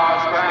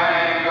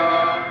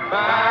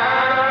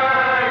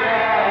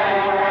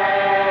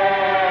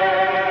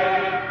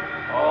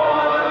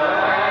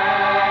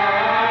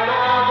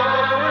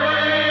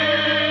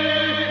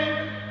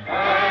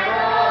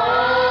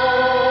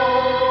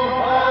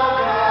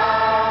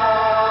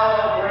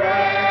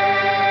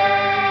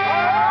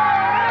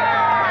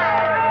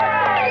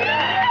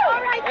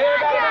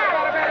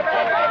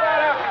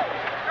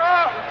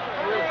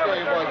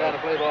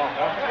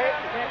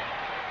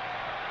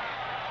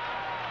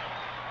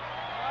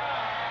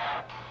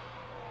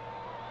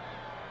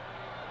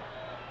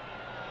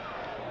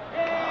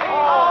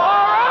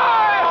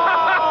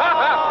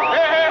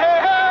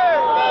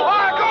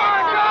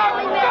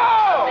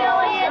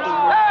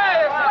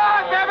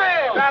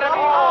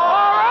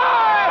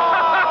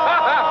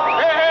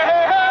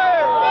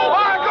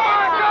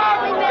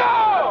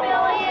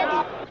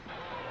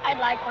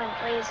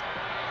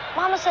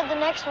 Mama said the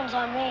next one's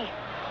on me.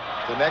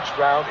 The next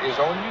round is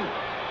on you.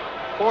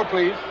 4,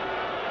 please.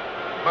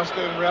 Mustard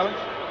and relish.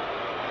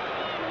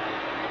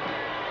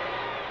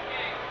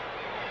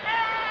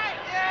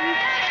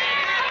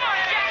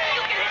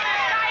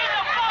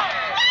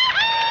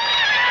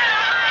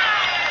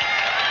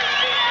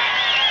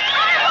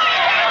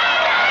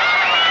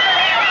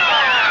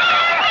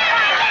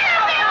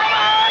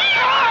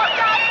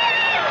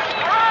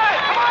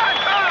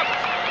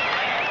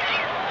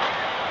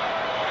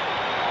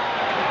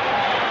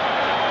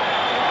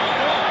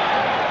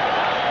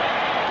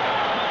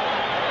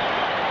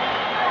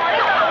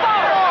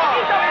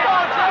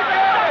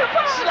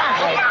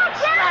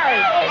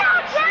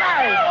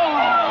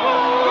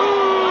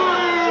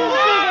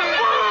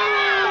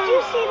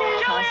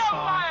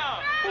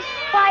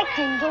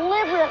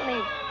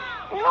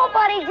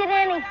 Nobody did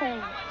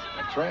anything.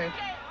 That's right.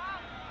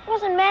 It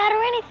wasn't mad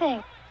or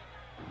anything.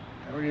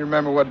 Now, you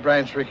remember what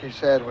Branch Rickey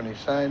said when he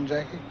signed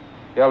Jackie?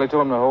 Yeah, he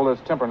told him to hold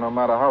his temper no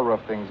matter how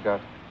rough things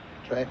got.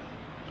 That's right.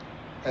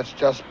 That's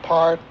just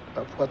part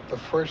of what the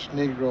first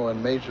Negro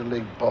in Major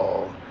League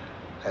Ball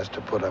has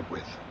to put up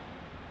with.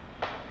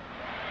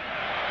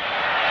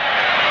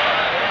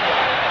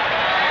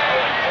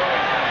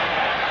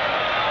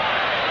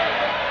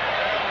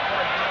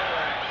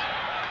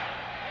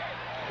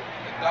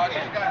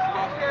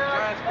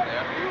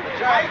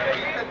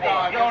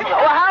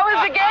 Well, how was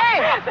the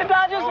game? The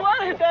Dodgers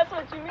won it. That's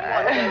what you mean.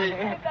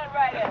 Get that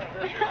right,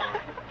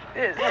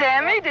 Ellie.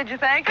 Sammy, did you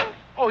thank him?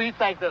 Oh, he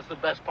thanked us the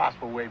best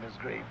possible way, Miss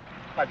Green.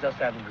 By just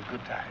having a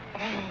good time.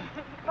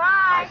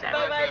 Bye.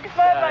 Bye-bye.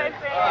 Bye-bye,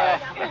 Sam.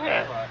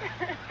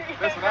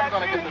 Listen, I'm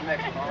going to get the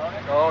next one, all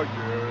right? Oh,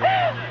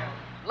 yeah.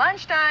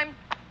 Lunchtime.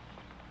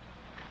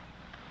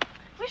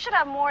 We should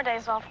have more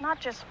days off, not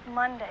just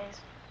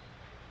Mondays.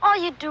 All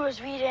you do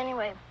is read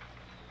anyway.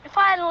 If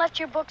I hadn't left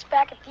your books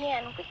back at the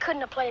end, we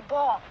couldn't have played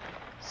ball.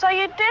 So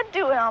you did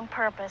do it on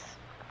purpose.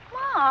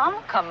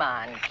 Mom, come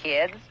on,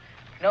 kids.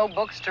 No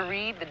books to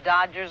read. The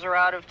Dodgers are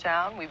out of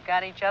town. We've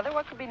got each other.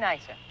 What could be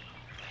nicer?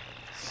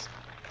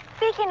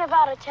 Speaking of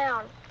out of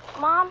town,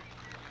 Mom,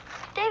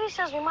 Davy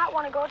says we might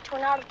want to go to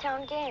an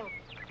out-of-town game.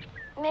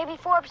 Maybe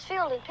Forbes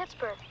Field in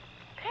Pittsburgh.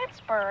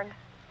 Pittsburgh?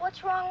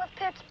 What's wrong with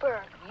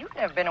Pittsburgh? You've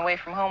never been away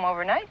from home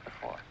overnight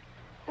before.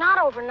 Not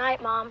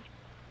overnight, Mom.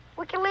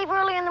 We can leave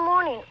early in the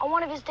morning on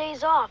one of his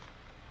days off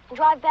and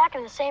drive back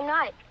in the same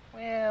night.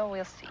 Well,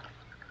 we'll see.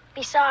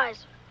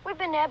 Besides, we've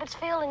been to Ebbets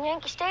Field and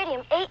Yankee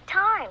Stadium 8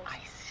 times. I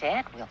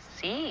said we'll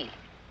see.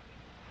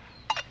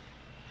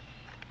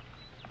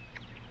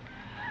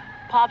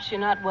 Pops,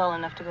 you're not well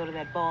enough to go to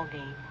that ball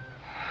game.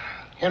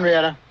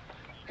 Henrietta,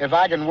 if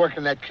I can work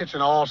in that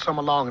kitchen all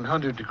summer long in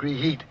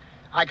 100-degree heat,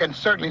 I can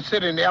certainly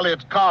sit in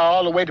Elliot's car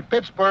all the way to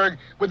Pittsburgh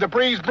with the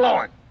breeze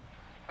blowing.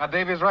 Now,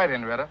 Davy's right,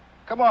 Henrietta.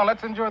 Come on,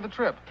 let's enjoy the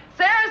trip.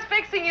 Sarah's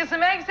fixing you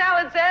some egg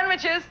salad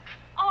sandwiches.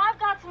 Oh, I've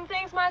got some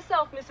things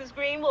myself, Mrs.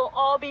 Green. We'll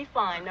all be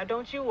fine. Now,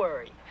 don't you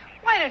worry.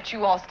 Why don't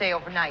you all stay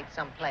overnight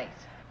someplace?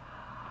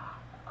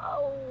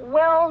 Oh,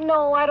 well,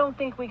 no, I don't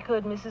think we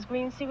could, Mrs.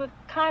 Green. See, we're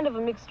kind of a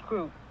mixed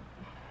group.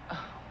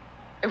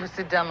 It was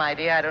a dumb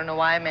idea. I don't know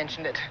why I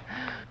mentioned it.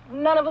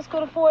 None of us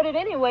could afford it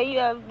anyway.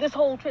 This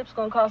whole trip's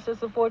going to cost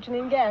us a fortune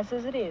in gas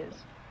as it is.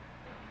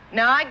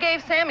 Now, I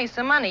gave Sammy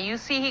some money. You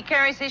see he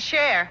carries his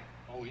share.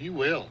 Oh, he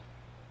will.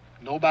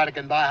 Nobody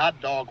can buy a hot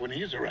dog when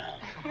he's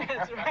around.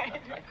 That's right.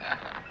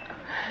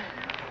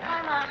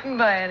 Bye, Mom.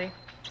 Bye, Eddie.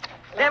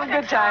 Have a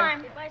good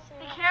time. Be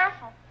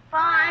careful.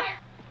 Bye.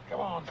 Come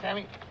on,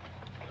 Sammy.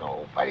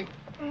 Oh, buddy.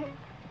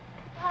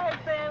 Bye,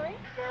 Sammy.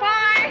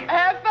 Bye.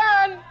 Have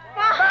fun.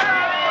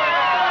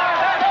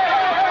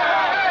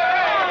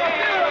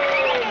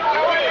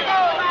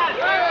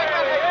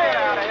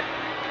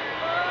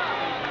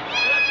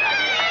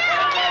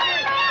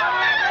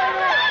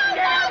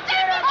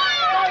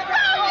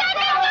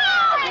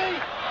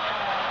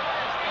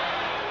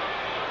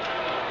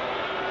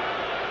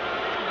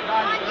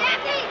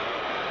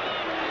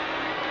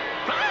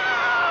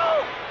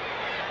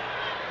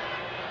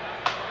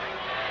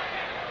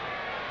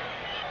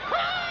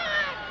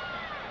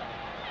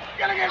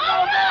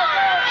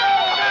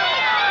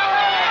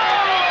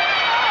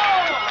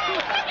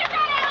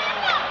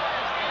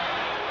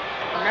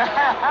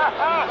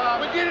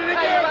 We did it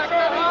again,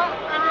 Sammy.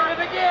 We did it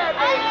again,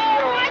 baby.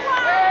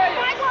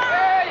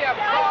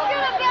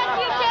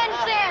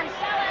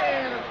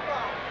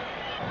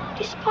 Do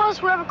you suppose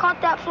whoever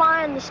caught that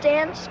fly in the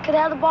stands could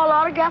have the ball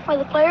autographed by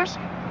the players?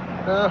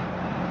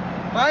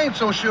 I ain't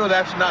so sure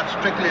that's not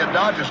strictly a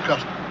Dodgers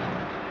custom.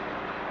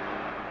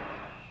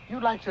 You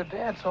liked your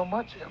dad so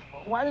much.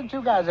 Why didn't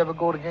you guys ever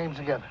go to games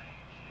together?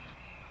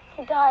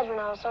 He died when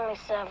I was only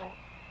 7.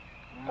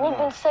 And he'd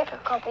been sick a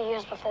couple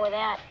years before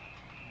that.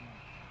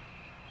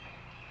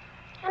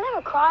 I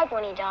never cried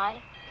when he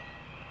died.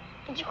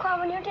 Did you cry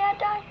when your dad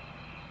died?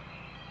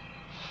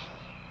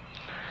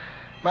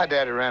 My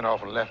daddy ran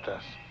off and left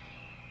us.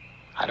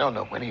 I don't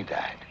know when he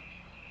died.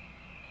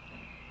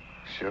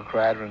 Sure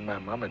cried when my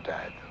mama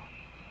died, though.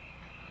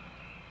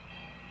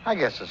 I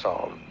guess it's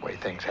all the way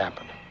things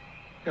happen.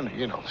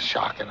 You know, the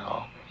shock and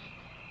all.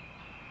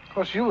 Of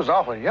course, you was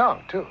awful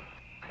young, too.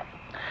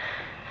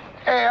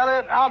 Hey,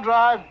 Elliot, I'll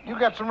drive. You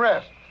get some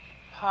rest.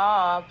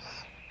 Pops.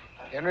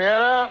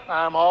 Henrietta,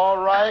 I'm all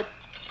right.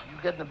 You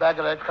get in the back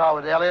of that car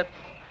with Elliot.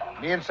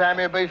 Me and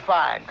Sammy will be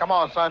fine. Come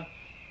on, son.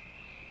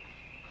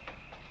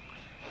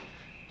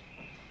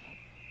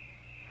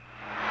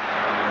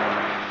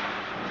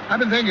 I've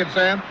been thinking,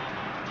 Sam.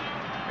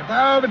 If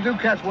I ever do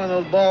catch one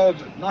of those balls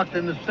knocked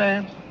in the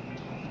stands,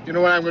 you know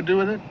what I'm going to do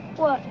with it?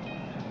 What?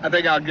 I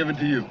think I'll give it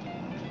to you.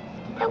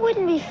 That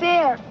wouldn't be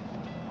fair.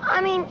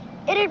 I mean,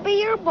 it'd be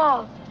your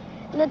ball.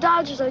 And the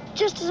Dodgers are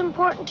just as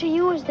important to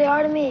you as they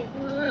are to me.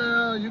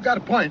 Well, you got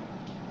a point.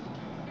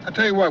 I'll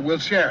tell you what, we'll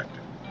share it.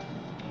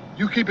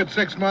 You keep it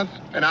 6 months,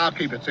 and I'll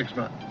keep it 6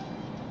 months.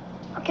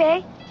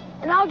 Okay?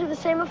 And I'll do the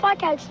same if I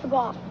catch the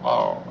ball.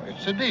 Oh,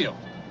 it's a deal.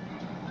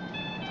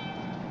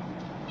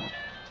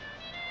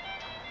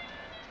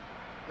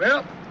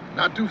 Well,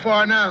 not too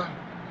far now.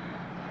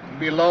 It'll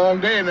be a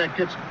long day in that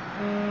kitchen.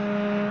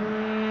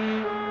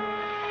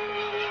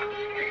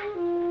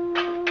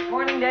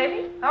 Morning,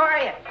 Davy. How are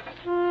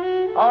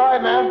you? All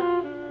right, ma'am.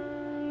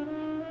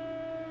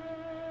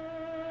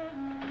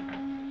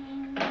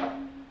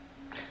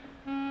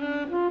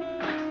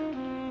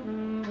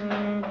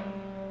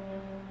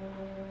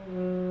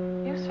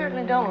 You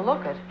certainly don't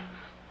look it.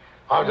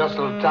 I'm just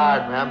a little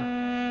tired,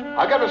 ma'am.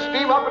 I'll get the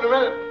steam up in a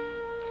minute.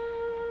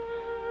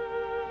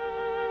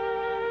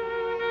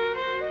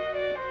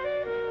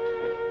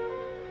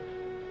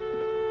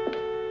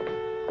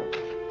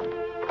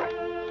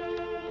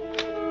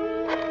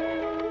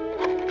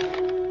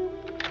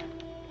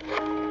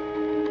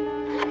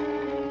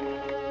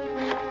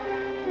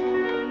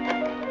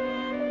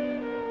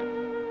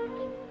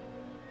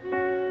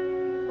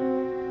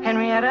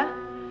 Henrietta,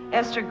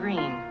 Esther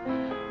Green.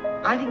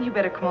 I think you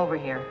better come over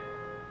here.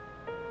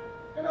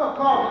 You don't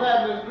call for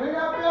that, Miss Green.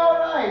 I'll be all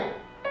right.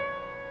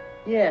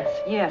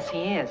 Yes,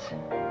 he is.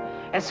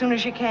 As soon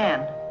as you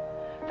can.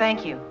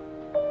 Thank you.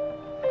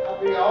 I'll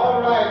be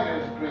all right,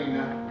 Miss Green.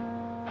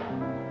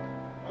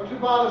 Don't you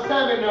bother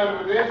Sammy none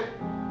with this.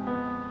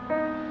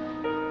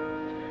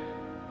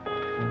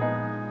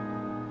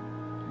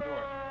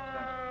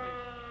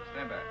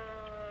 Stand back.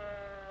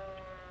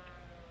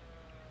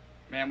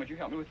 Ma'am, would you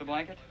help me with the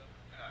blanket?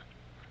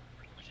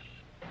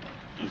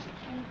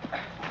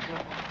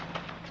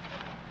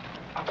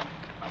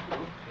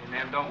 Hey,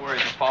 ma'am, don't worry.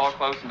 Just follow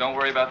close and don't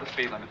worry about the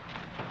speed limit.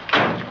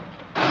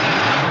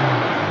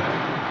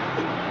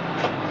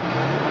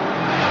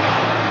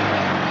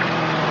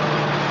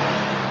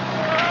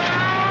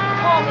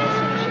 Call me as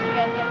soon as you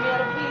can,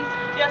 Henrietta, please.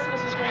 Yes,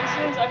 Mrs. Green, as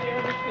soon as I hear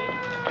her feet.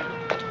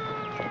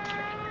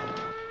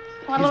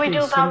 What do we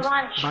do about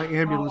lunch? By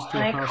ambulance to a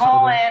I hospital.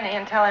 call Annie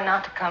and tell her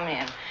not to come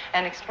in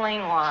and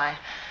explain why.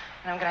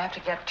 And I'm going to have to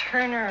get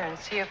Turner and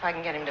see if I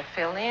can get him to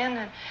fill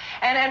in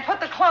and put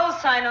the close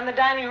sign on the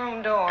dining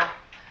room door.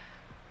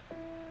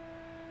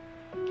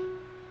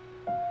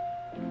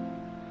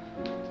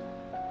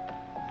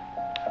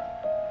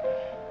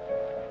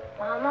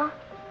 Mama?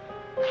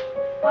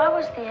 Why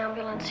was the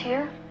ambulance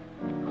here?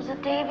 Was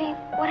it Davy?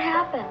 What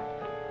happened?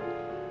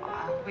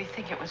 We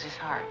think it was his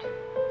heart.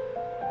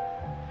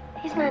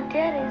 He's not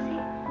dead, is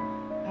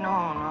he?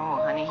 No,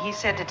 honey. He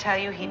said to tell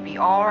you he'd be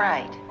all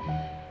right.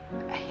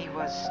 He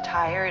was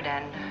tired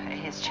and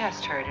his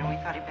chest hurt, and we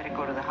thought he'd better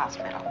go to the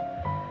hospital.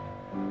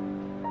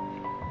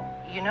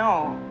 You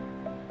know,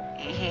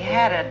 he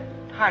had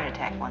a heart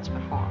attack once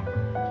before.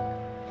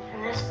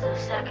 And this is the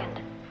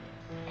second.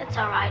 It's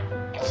all right.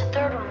 It's the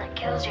third one that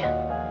kills you.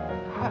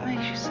 What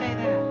makes you say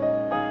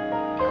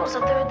that? It was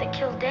the third that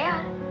killed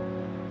Dad.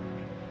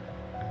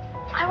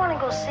 I want to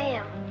go see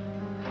him.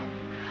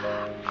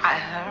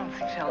 I don't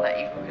think they'll let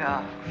you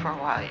for a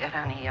while yet,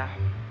 honey.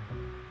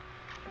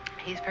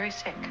 He's very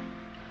sick.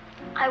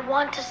 I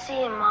want to see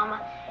him,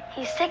 Mama.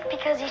 He's sick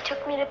because he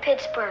took me to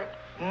Pittsburgh.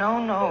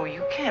 No,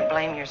 you can't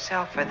blame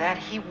yourself for that.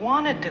 He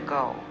wanted to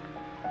go.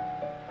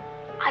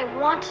 I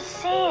want to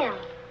see him.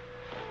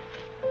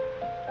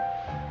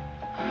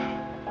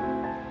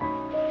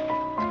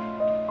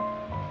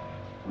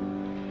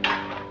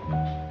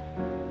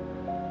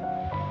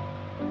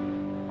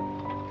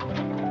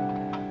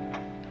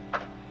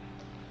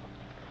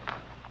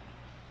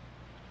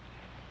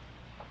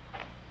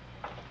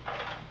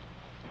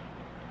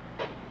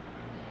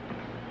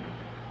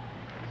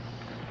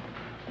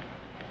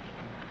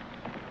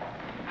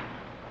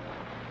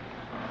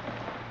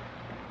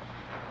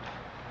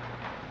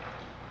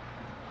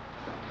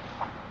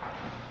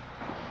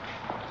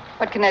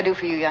 What can I do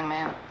for you, young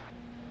man?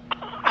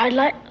 I'd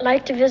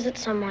like to visit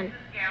someone.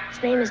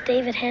 His name is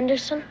David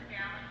Henderson.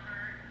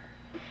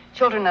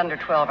 Children under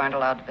 12 aren't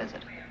allowed to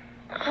visit.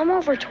 I'm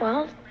over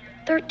 12.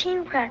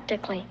 13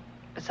 practically.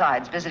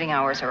 Besides, visiting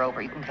hours are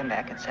over. You can come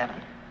back at 7.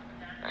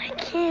 I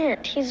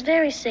can't. He's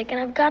very sick and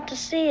I've got to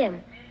see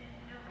him.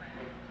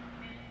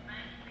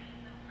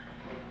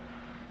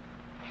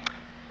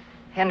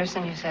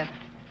 Henderson, you said?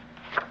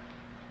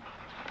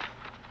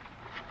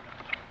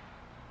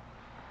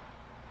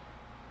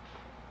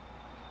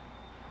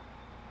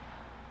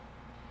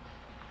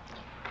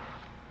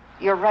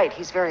 You're right,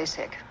 he's very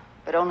sick.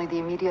 But only the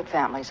immediate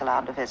family's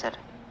allowed to visit.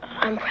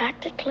 I'm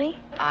practically?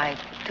 I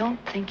don't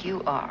think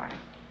you are.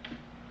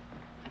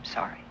 I'm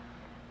sorry.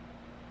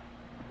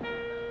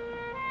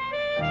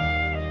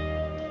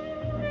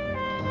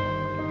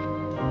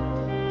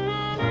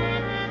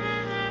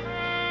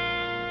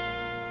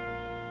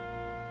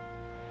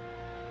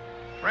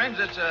 Friends,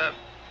 it's a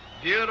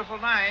beautiful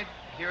night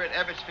here at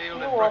Ebbets Field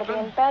You in ought to be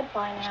Brooklyn. in bed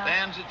by now.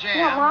 Stands a jam.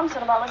 You know what Mom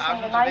said about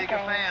listening to Thousands night of eager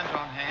games. fans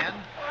on hand.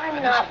 I'm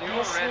And not this is your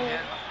listening.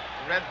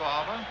 Red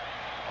Volver,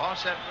 all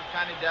set with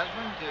Connie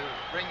Desmond to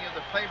bring you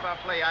the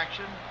play-by-play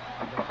action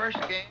of the first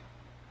game.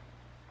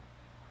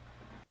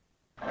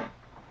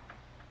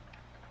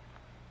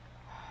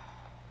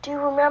 Do you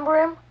remember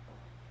him?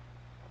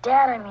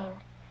 Dad, I mean.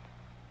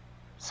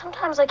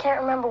 Sometimes I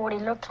can't remember what he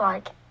looked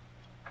like.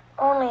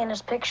 Only in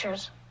his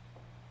pictures.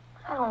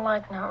 I don't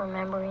like not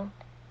remembering.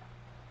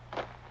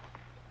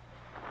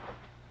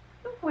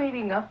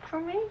 waiting up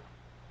for me?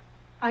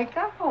 I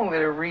got home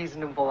at a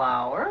reasonable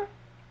hour.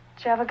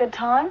 Did you have a good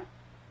time?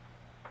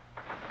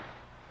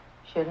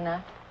 Shouldn't I?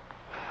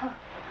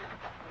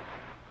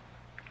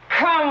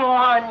 Come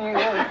on, you two.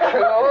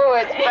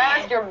 It's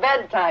past your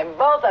bedtime,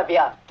 both of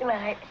you. Good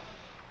night.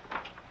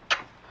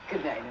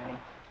 Good night, honey.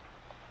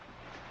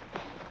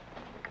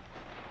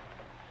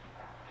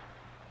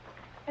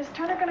 Is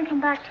Turner going to come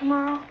back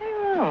tomorrow? I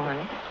don't know,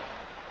 honey.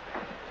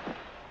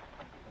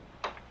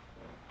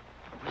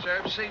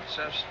 Reserved seats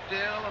are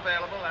still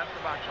available at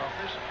the box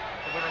office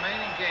for the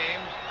remaining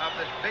games of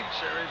this big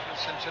series with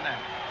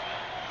Cincinnati.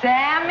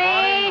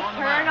 Sammy,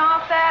 turn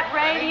off that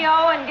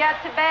radio and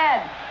get to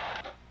bed.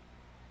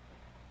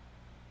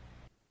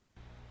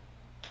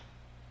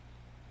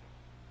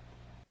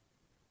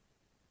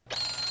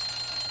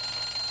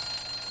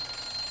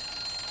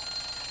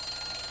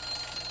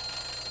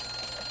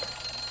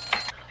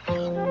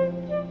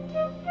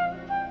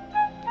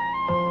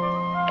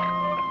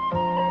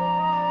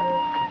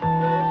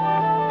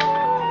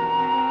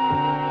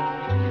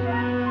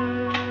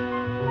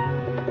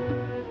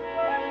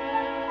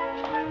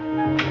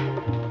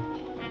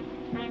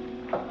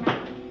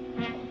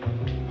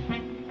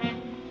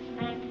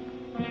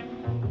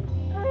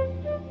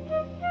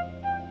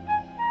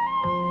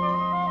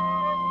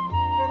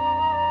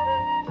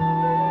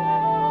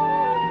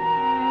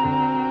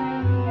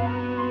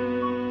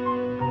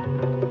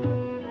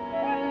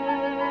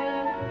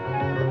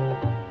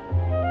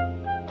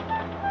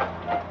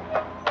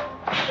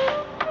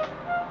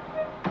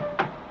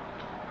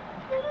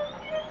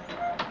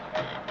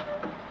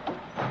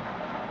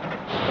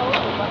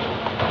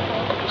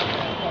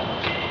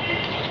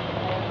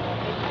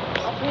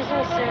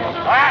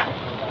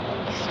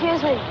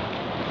 Excuse me.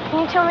 Can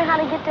you tell me how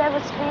to get to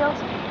Ebbets Field?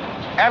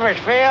 Ebbets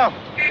Field?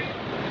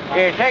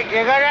 You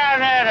go down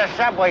there to the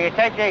subway, you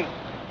take the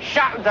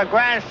shuttle to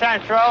Grand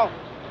Central,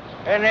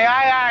 and the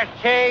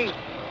IRT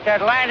to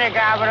Atlantic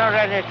Avenue,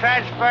 then you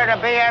transfer to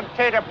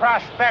BMT to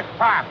Prospect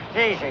Park. It's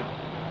easy.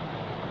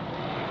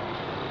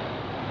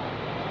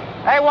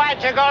 Hey, why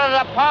don't you go to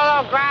the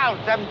Polo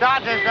Grounds? Them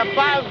Dodgers are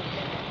bugs.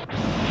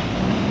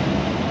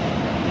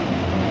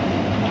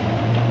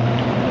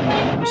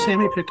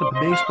 Sammy picked up a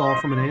baseball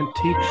from an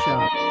antique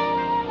shop.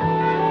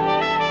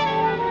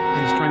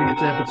 And he's trying to get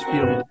to Ebbets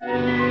Field.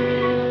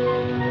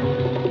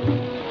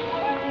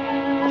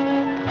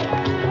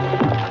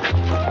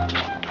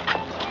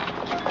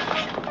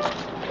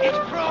 It's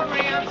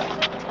programs.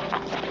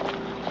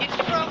 It's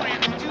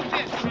programs. Do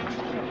this.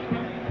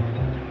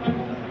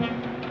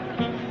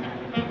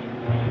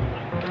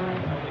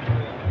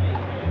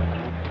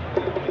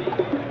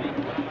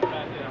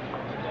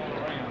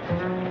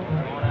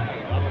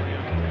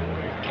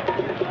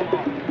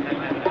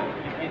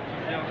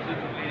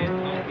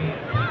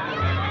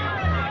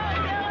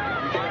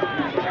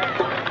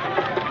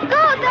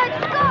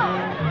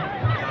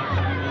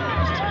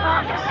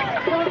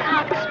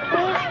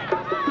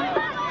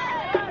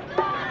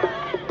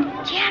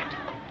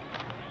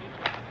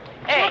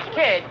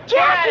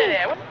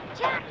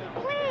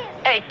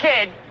 Hey,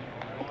 kid.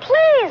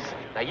 Please.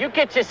 Now, you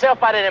get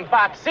yourself out of them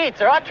box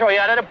seats or I'll throw you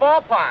out of the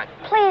ballpark.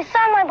 Please,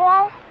 sign my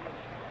ball.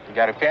 You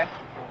got a pen?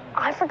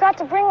 I forgot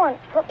to bring one,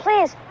 but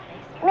please,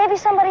 maybe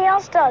somebody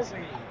else does.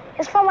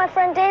 It's from my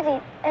friend Davey,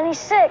 and he's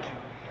sick.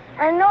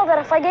 I know that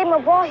if I gave him a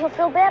ball, he'll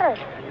feel better.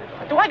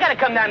 Do I gotta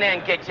come down there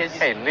and get you?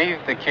 Hey,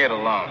 leave the kid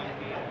alone.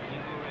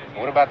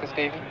 What about this,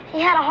 Davey? He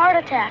had a heart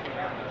attack.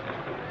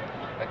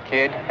 A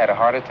kid had a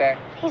heart attack?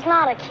 He's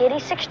not a kid.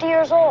 He's 60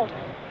 years old.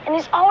 And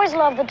he's always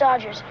loved the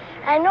Dodgers.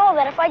 And I know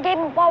that if I gave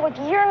him a ball with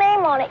your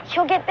name on it,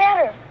 he'll get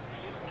better.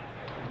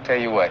 Tell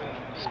you what,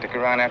 stick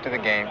around after the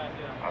game.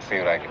 I'll see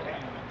what I can do.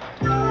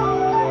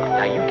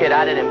 Now, you get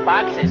out of them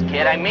boxes,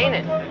 kid. I mean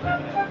it. And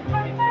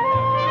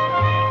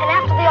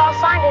after they all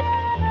signed it,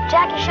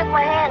 Jackie shook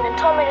my hand and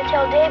told me to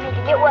tell Davey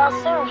to get well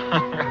soon.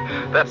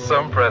 That's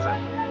some present.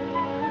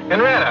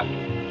 Henrietta!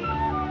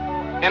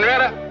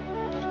 Henrietta!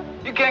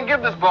 You can't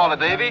give this ball to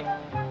Davey.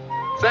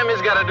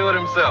 Sammy's got to do it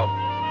himself.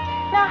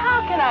 Now,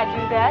 how can I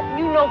do that?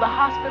 You know the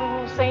hospital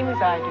rules same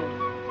as I do.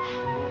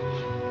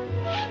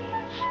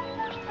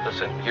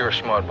 Listen, you're a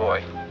smart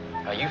boy.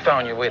 Now, you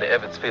found your way to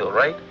Ebbets Field,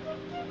 right?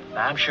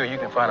 Now, I'm sure you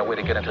can find a way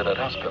to get into that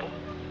hospital.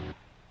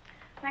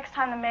 Next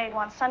time the maid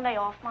wants Sunday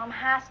off, Mom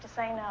has to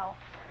say no.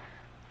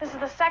 This is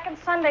the second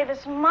Sunday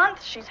this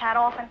month she's had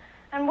off,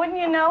 and wouldn't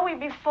you know, we'd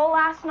be full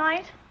last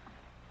night.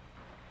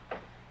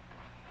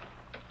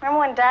 Remember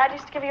when Dad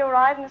used to give you a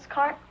ride in his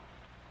cart?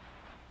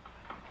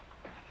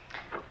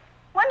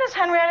 When does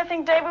Henrietta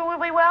think David will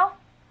be well?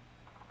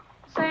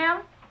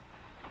 Sam?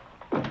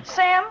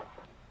 Sam?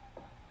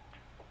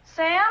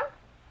 Sam?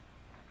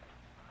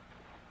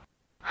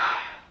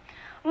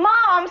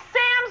 Mom,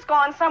 Sam's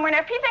gone somewhere,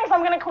 and if he thinks I'm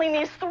going to clean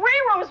these 3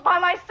 rooms by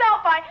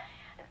myself,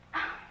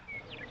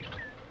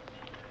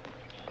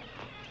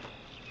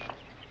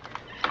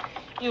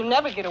 You'll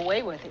never get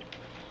away with it.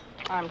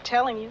 I'm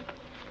telling you.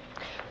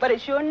 But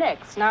it's your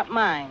next, not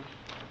mine.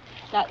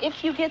 Now,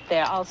 if you get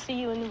there, I'll see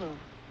you in the room.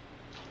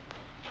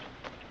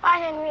 Bye,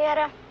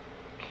 Henrietta.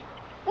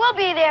 We'll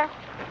be there.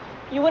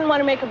 You wouldn't want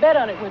to make a bet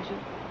on it, would you?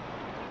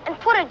 And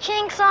put a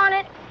jinx on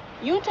it?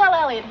 You tell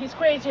Elliot he's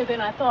crazier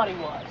than I thought he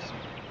was.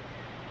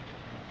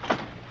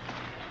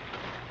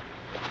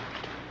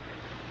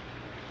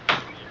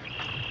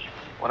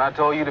 When I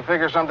told you to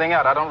figure something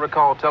out, I don't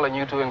recall telling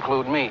you to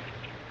include me.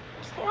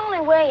 It's the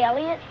only way,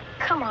 Elliot.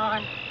 Come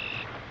on.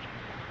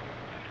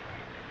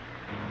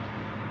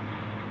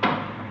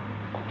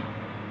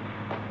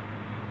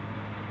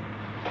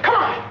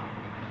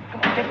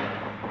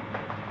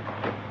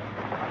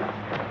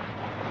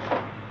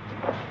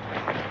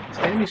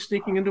 Sammy's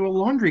sneaking into a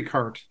laundry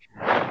cart.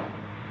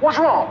 What's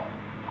wrong?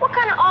 What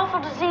kind of awful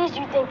disease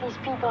do you think these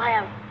people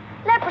have?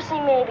 Leprosy,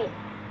 maybe.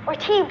 Or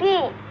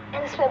TB.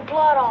 And they spit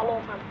blood all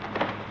over them.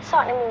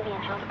 Saw it in a movie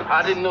in health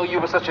class. I didn't know you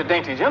were such a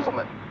dainty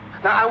gentleman.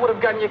 Now, I would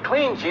have gotten you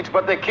clean sheets,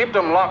 but they keep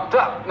them locked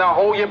up. Now,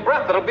 hold your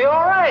breath. It'll be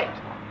all right.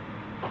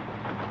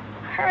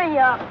 Hurry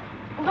up.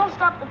 And don't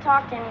stop to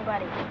talk to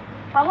anybody.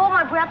 If I hold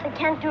my breath, I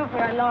can't do it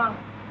very long.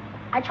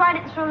 I tried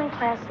it in swimming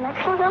class, and I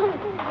couldn't.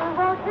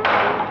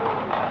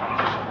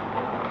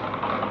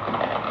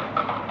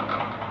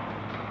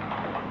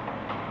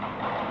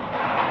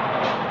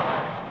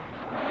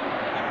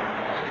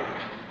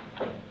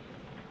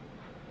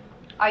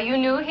 Are you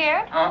new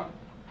here? Huh?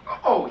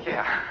 Oh,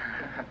 yeah.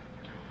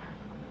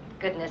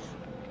 Goodness.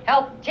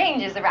 Health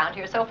changes around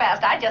here so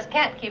fast, I just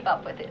can't keep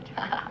up with it.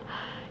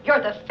 You're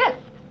the 5th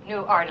new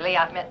orderly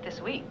I've met this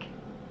week.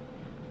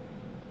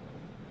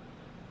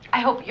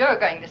 I hope you're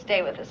going to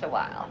stay with us a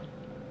while.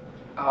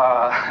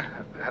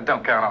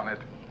 Don't count on it.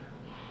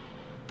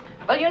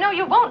 Well, you know,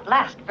 you won't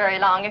last very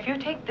long if you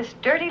take this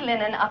dirty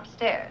linen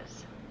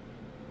upstairs.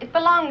 It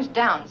belongs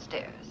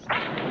downstairs.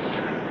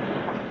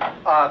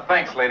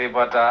 Thanks, lady,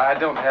 but I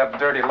don't have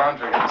dirty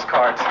laundry in this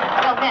cart.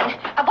 Well, then,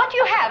 what do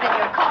you have in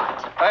your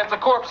cart? It's a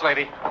corpse,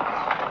 lady.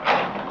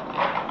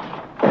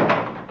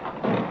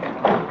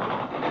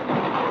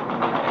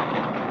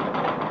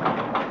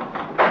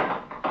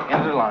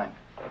 End of the line.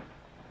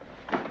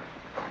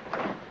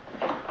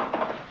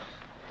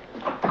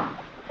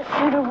 If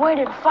you'd have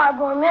waited 5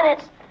 more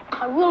minutes,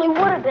 I really would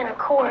have been a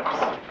corpse.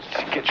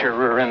 Get your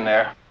rear in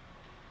there.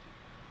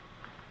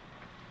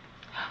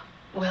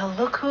 Well,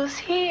 look who's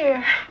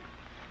here.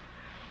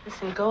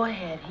 Listen, go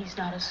ahead. He's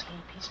not asleep.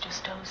 He's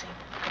just dozing.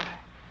 Go ahead.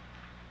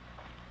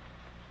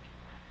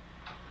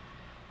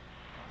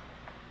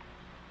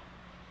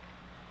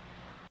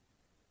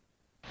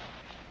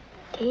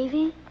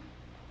 Davy?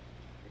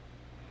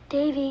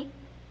 Davy?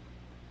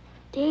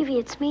 Davy,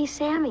 it's me,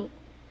 Sammy.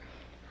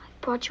 I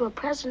brought you a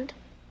present.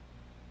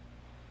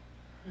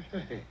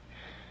 Hey,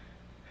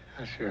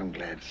 I sure am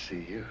glad to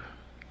see you.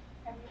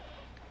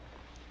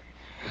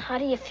 How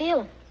do you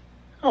feel?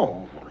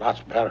 Oh,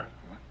 lots better.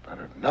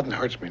 Better. Nothing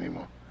hurts me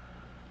anymore.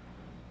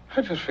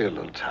 I just feel a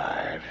little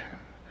tired.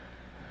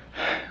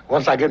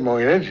 Once I get more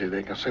energy,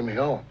 they can send me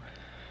home.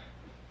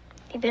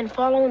 You been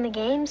following the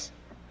games?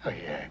 Oh,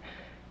 yeah.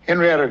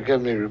 Henrietta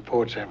gives me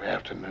reports every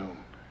afternoon.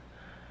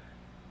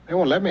 They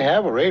won't let me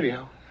have a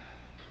radio.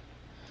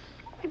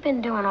 We've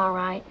been doing all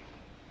right.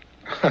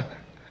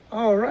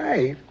 All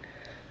right.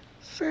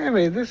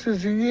 Sammy, this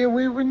is the year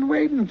we've been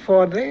waiting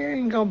for. They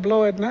ain't gonna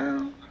blow it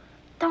now.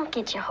 Don't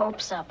get your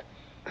hopes up.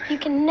 You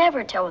can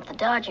never tell with the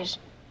Dodgers.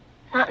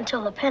 Not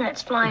until the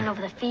pennant's flying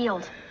over the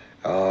field.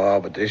 Oh,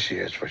 but this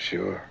year's for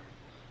sure.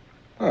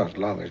 Well, as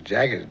long as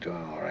Jackie's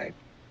doing all right.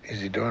 Is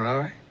he doing all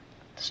right?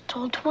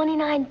 Stole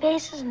 29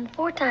 bases and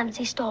 4 times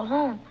he stole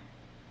home.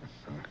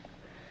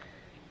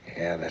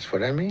 Yeah, that's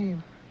what I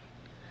mean.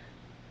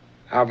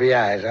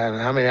 RBIs,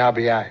 how many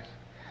RBIs?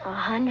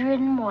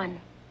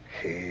 101.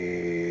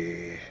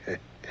 Hey,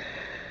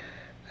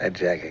 that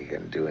Jackie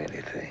can do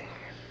anything.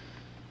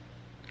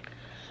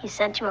 He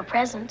sent you a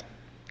present.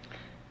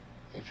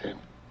 He said,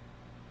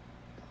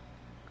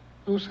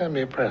 who sent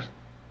me a present?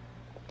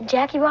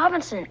 Jackie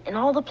Robinson and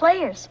all the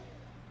players.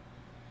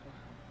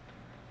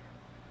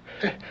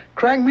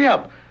 Crank me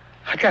up.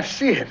 I got to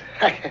see it.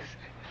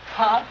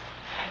 Pop,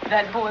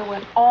 that boy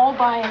went all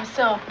by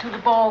himself to the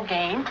ball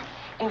game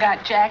and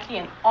got Jackie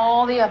and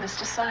all the others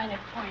to sign it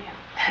for you.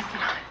 That's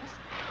nice.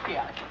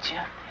 Yeah, I'll get you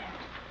up there.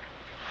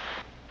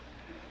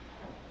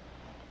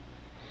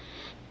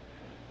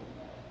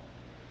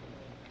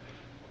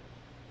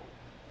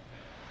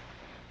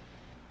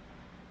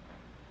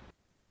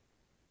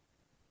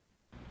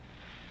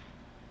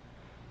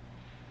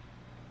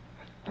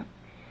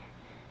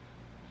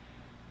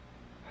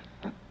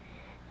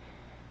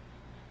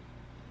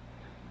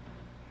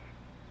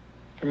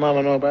 Your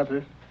mama know about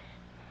this?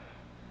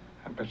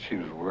 I bet she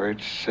was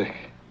worried sick.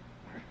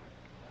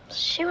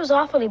 She was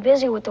awfully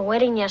busy with the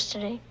wedding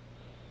yesterday,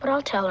 but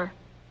I'll tell her.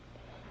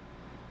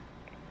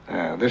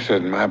 This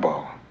isn't my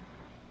ball.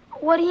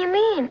 What do you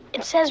mean?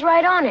 It says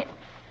right on it.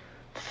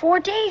 For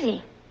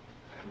Davy.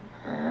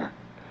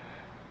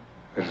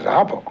 This is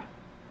our ball.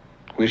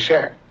 We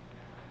share.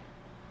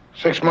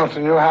 6 months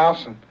in your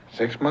house and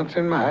 6 months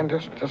in mine,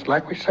 just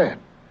like we said.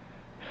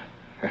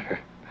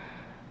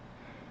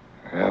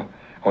 Well,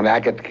 only I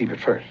get to keep it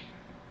first.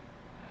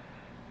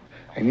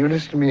 And you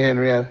listen to me,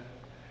 Henrietta.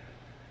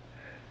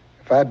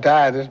 If If I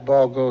die, this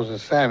ball goes to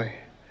Sammy.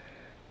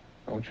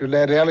 Don't you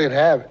let Elliot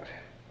have it.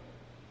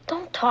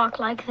 Don't talk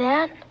like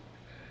that.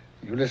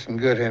 You listen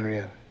good,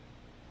 Henrietta.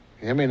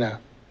 Hear me now.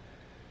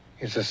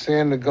 It's a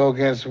sin to go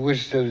against the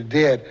wishes of the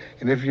dead.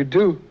 And if you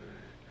do,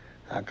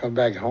 I'll come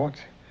back and haunt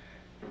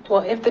you.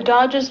 Well, if the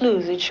Dodgers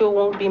lose, it sure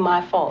won't be my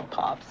fault,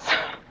 Pops.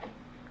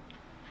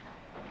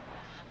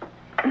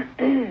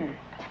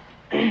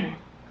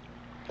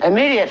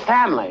 Immediate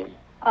family.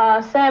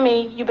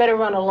 Sammy, you better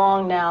run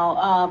along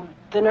now.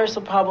 The nurse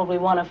will probably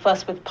want to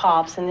fuss with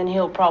Pops, and then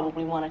he'll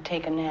probably want to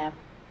take a nap.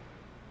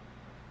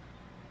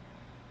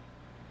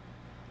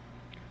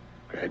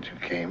 Glad you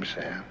came,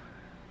 Sam.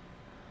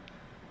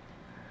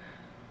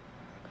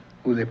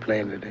 Who they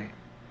playing today?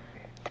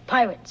 The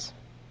Pirates.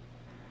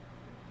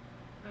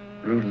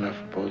 Rude enough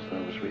for both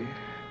of us, will you?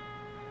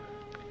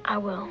 I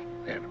will.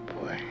 Yeah,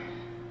 boy.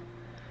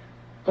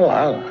 Oh,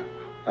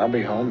 I'll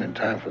be home in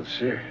time for the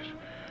series.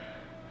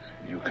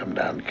 You come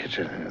down to the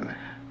kitchen and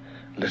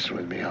listen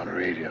with me on the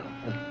radio.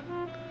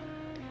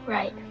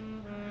 Right.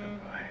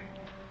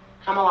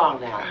 Come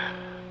along now.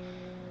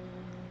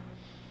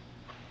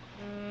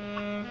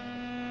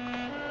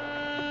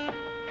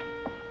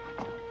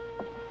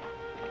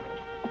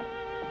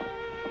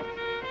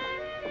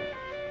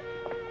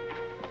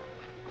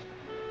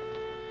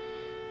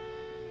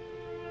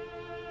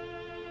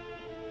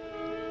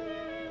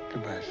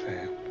 Goodbye,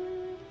 Sam.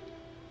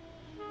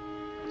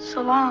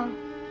 So long.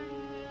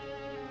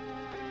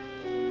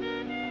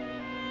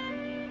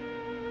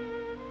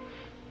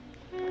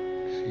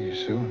 See you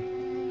soon.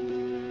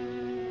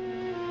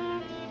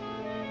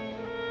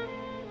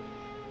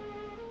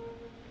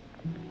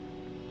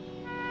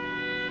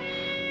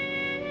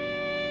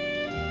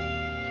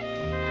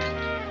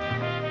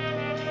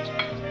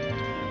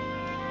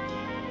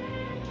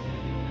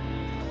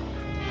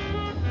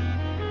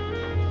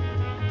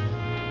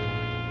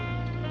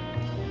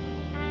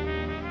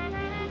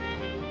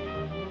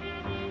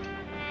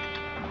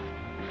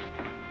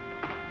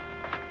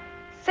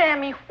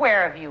 Sammy,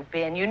 where have you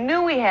been? You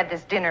knew we had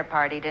this dinner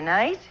party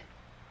tonight.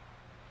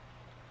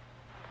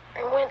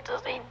 I went to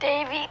see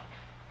Davy.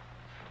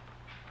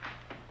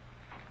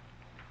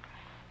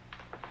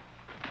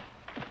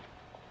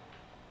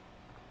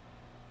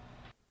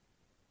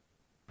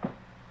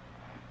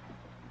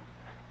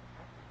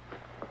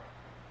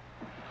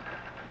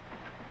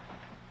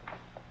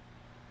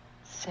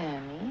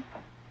 Sammy?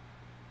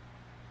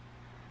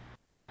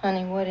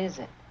 Honey, what is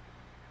it?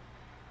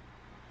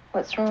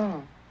 What's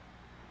wrong?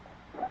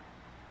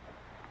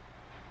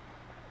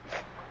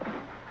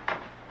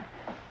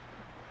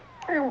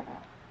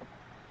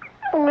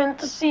 I went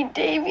to see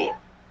Davy.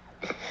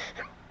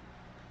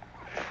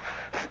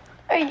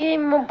 I gave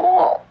him a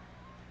ball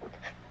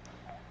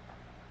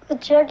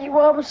that Jackie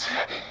Robinson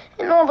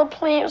and all the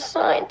players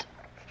signed.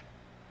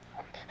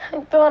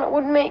 I thought it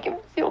would make him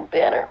feel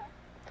better.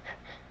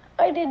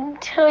 I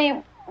didn't tell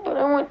you, but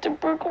I went to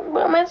Brooklyn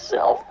by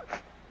myself.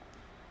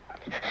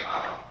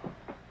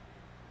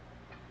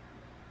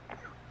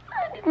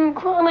 I didn't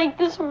cry like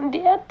this when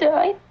Dad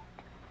died.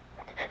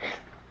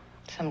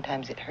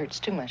 Sometimes it hurts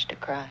too much to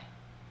cry.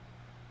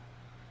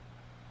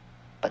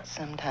 But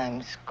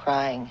sometimes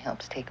crying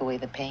helps take away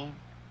the pain.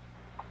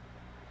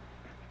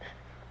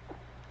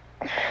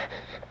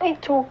 I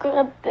told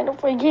God that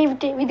if I gave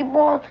Davy the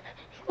ball,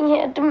 he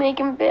had to make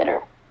him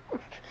better.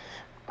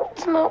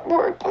 It's not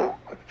working.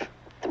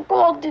 The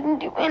ball didn't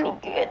do any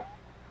good.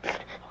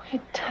 You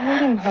told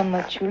him how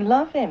much you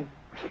love him.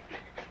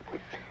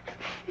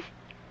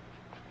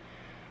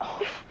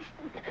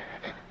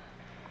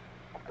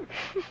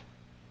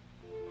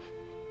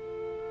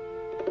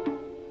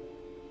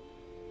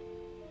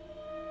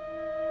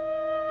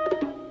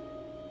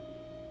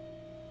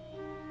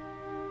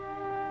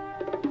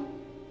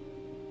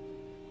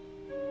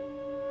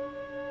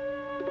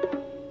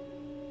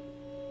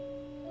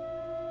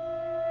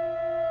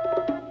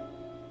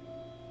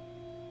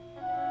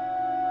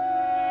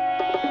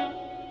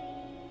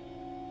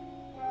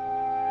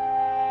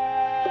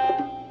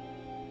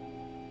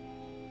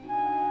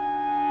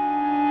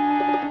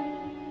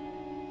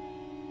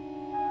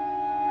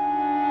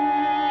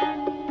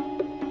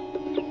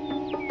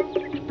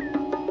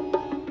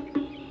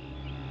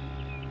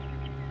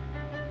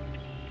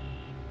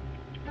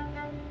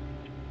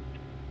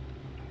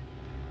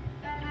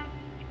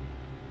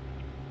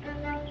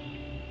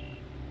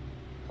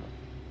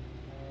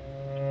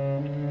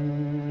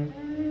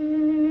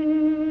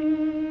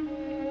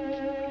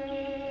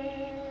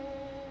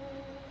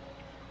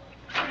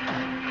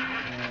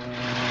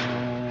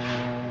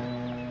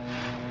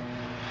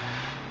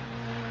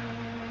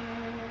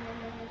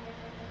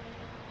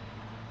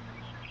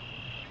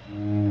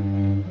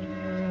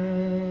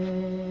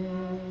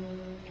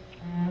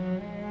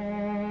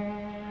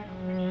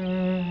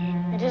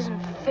 It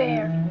isn't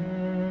fair.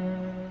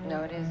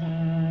 No, it isn't.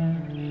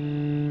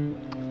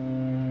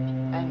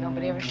 And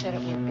nobody ever said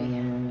it would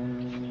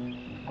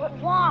be. But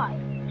why?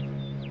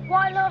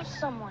 Why love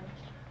someone?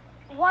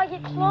 Why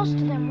get close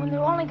to them when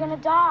they're only gonna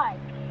die?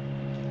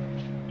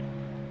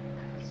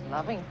 Because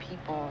loving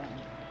people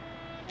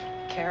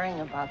and caring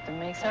about them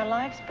makes our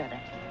lives better.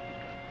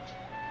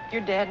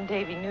 Your dad and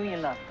Davy knew you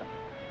loved them.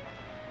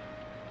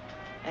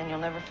 And you'll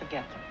never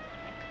forget them.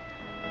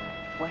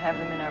 We'll have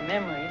them in our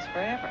memories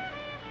forever.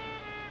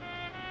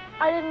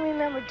 I didn't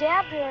remember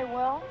Dad very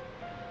well.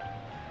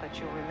 But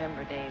you'll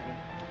remember Davy.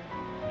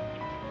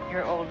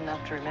 You're old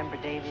enough to remember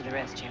Davy the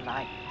rest of your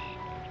life.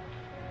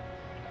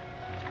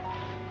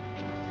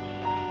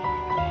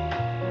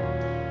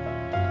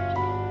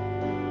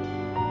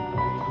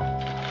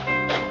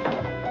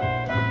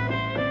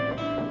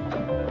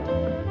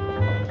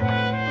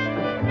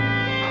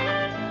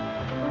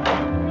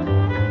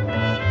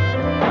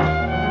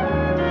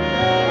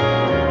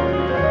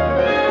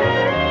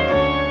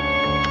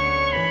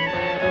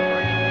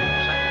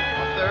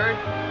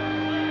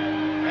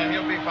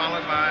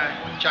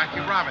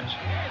 Jackie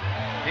Robinson.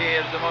 He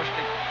is the most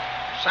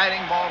exciting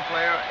ball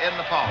player in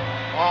the park.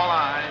 All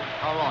eyes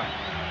are on him.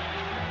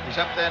 He's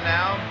up there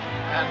now,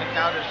 and the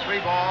count is 3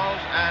 balls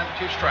and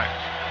 2 strikes.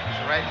 He's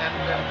a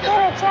right-handed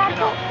hitter,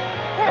 you know.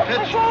 The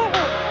pitch,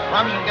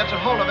 Robinson gets a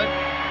hold of it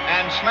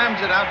and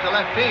slams it out to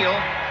left field.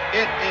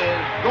 It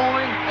is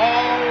going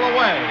all the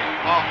way.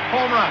 A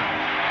home run.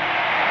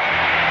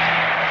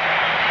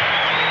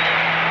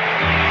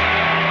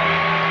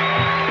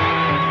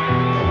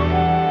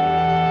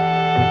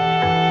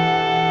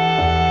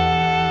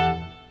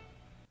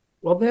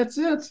 Well, that's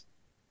it.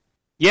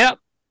 Yep.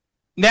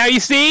 Now you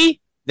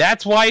see,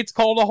 that's why it's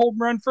called a home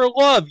run for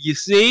love. You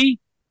see?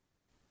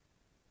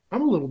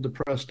 I'm a little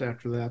depressed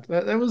after that.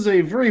 That was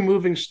a very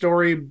moving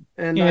story,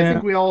 and Yeah. I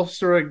think we all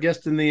sort of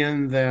guessed in the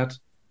end that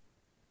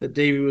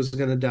Davey was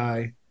going to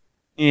die.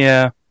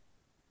 Yeah.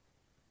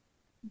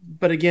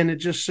 But again, it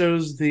just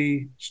shows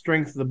the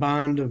strength of the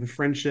bond of a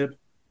friendship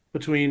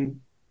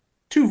between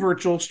 2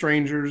 virtual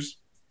strangers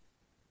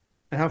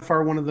and how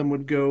far one of them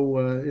would go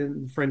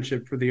in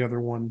friendship for the other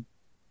one.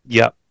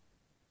 Yep.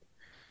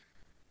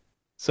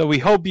 So we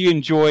hope you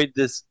enjoyed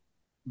this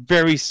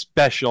very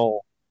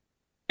special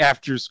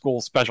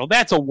after-school special.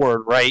 That's a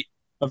word, right?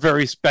 A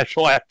very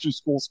special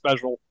after-school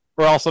special,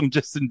 or else I'm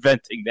just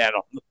inventing that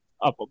on the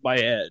top of my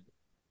head.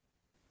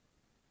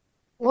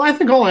 Well, I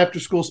think all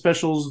after-school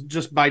specials,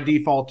 just by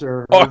default,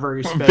 are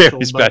very special.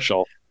 Very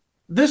special.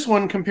 This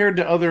one, compared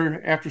to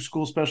other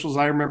after-school specials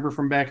I remember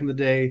from back in the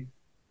day,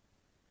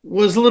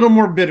 was a little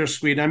more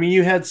bittersweet. I mean,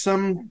 you had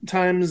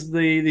sometimes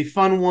the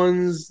fun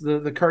ones,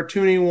 the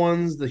cartoony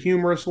ones, the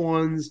humorous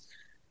ones.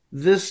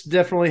 This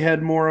definitely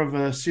had more of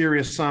a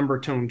serious, somber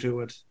tone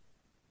to it.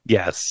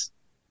 Yes.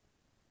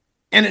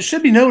 And it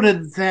should be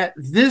noted that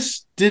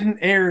this didn't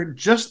air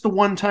just the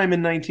one time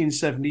in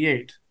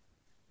 1978.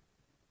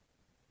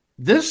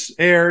 This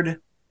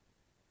aired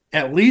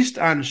at least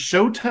on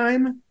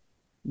Showtime,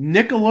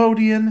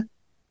 Nickelodeon,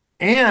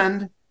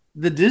 and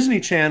the Disney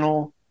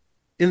Channel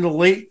in the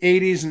late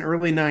 80s and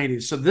early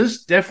 90s. So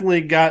this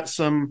definitely got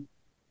some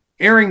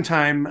airing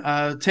time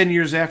 10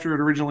 years after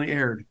it originally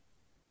aired.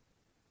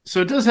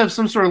 So it does have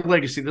some sort of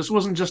legacy. This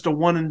wasn't just a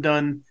one and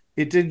done.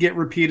 It did get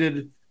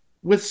repeated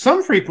with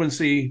some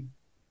frequency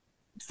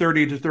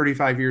 30 to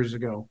 35 years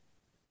ago.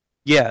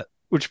 Yeah,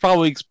 which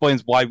probably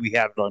explains why we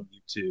have it on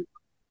YouTube.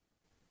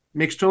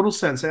 Makes total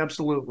sense,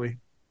 absolutely.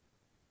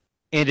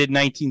 And in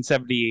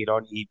 1978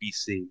 on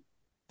ABC,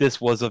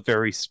 this was a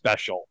very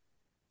special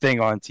thing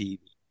on TV.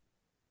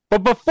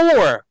 But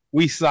before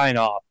we sign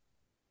off,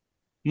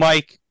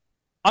 Mike,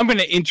 I'm going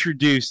to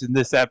introduce in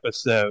this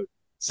episode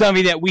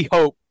something that we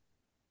hope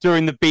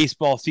during the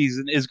baseball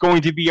season is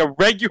going to be a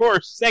regular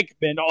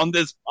segment on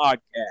this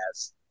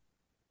podcast.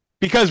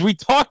 Because we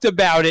talked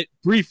about it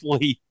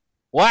briefly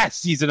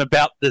last season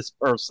about this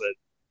person.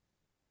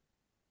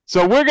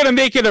 So we're going to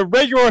make it a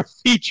regular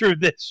feature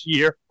this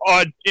year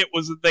on It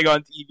Was a Thing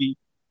on TV.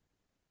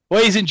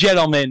 Ladies and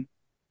gentlemen,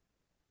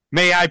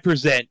 may I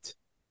present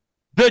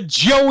the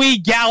Joey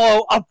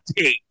Gallo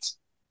update.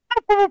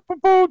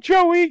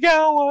 Joey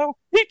Gallo,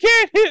 he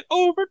can't hit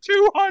over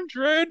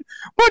 200,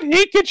 but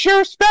he can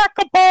sure smack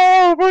a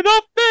ball over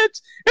the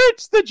fence.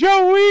 It's the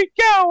Joey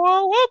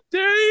Gallo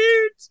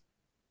update.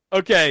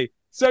 Okay,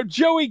 so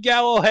Joey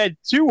Gallo had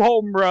 2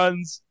 home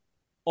runs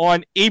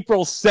on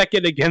April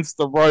 2nd against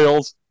the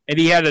Royals, and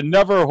he had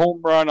another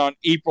home run on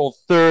April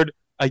 3rd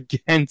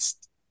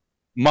against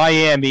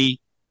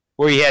Miami,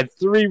 where he had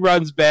 3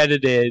 runs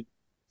batted in.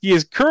 He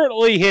is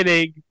currently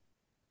hitting,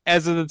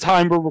 as of the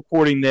time we're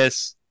recording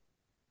this,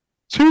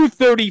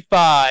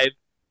 .235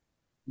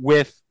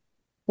 with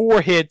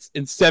 4 hits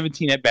and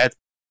 17 at-bats.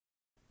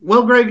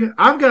 Well, Greg,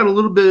 I've got a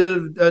little bit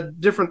of a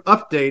different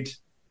update.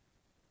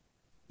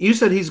 You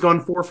said he's gone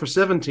 4 for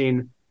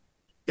 17.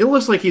 It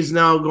looks like he's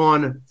now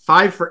gone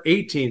 5 for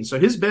 18. So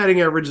his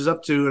batting average is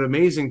up to an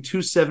amazing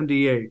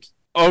 .278.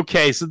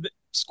 Okay, so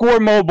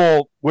Score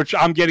Mobile, which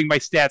I'm getting my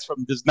stats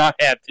from, does not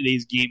have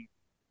today's game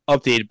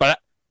updated. But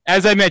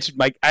as I mentioned,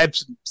 Mike, I have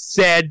some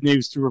sad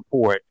news to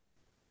report.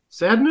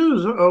 Sad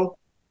news? Uh-oh.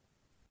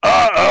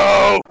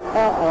 Uh-oh!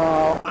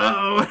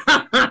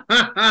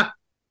 Uh-oh.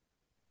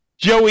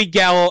 Joey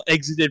Gallo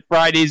exited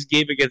Friday's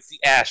game against the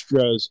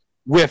Astros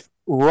with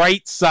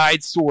right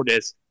side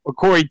soreness,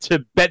 according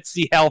to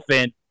Betsy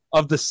Helfand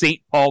of the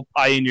St. Paul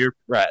Pioneer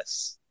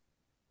Press.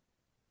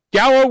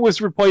 Gallo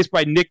was replaced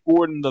by Nick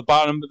Gordon in the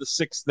bottom of the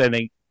 6th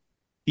inning.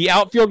 The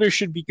outfielder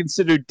should be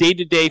considered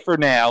day-to-day for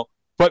now,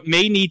 but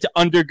may need to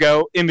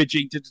undergo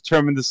imaging to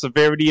determine the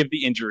severity of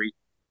the injury.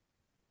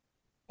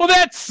 Well,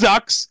 that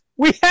sucks.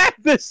 We had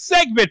this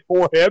segment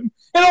for him,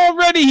 and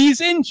already he's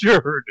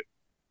injured.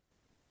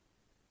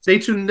 Stay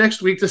tuned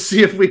next week to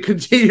see if we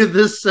continue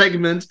this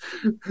segment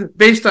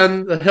based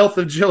on the health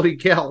of Joey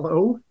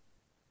Gallo.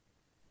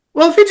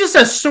 Well, if he just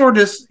has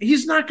soreness,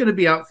 he's not going to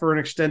be out for an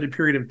extended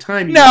period of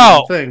time, you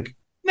don't think.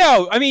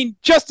 No, I mean,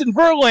 Justin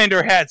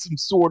Verlander had some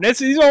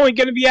soreness, and he's only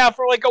going to be out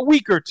for like a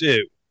week or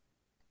two.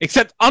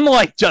 Except,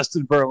 unlike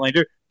Justin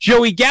Verlander,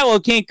 Joey Gallo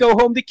can't go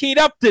home to Kate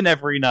Upton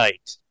every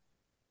night.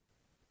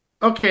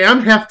 Okay,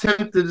 I'm half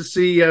tempted to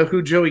see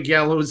who Joey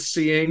Gallo is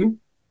seeing.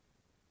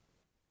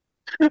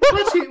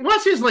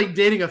 What's he's like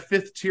dating a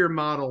 5th-tier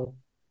model?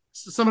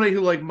 Somebody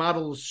who like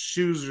models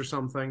shoes or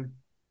something.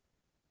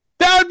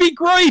 That would be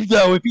great,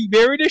 though, if he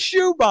married a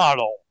shoe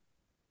model.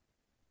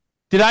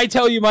 Did I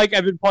tell you, Mike,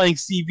 I've been playing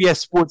CBS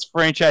Sports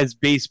Franchise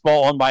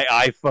Baseball on my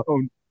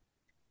iPhone?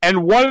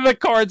 And one of the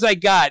cards I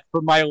got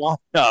for my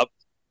lineup,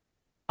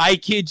 I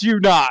kid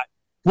you not,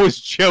 was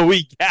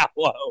Joey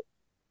Gallo.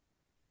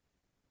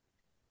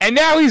 And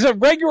now he's a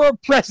regular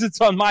presence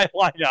on my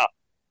lineup.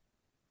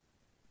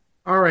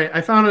 All right,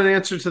 I found an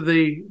answer to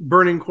the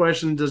burning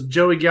question, does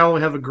Joey Gallo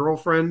have a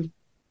girlfriend?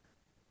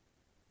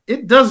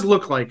 It does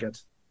look like it.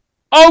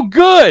 Oh,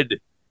 good!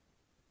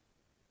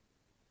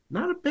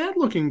 Not a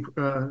bad-looking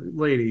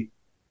lady.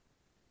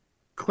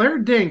 Claire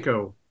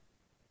Danko.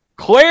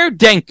 Claire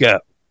Danko.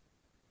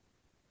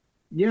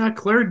 Yeah,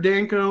 Claire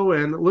Danko,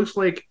 and it looks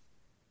like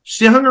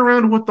she hung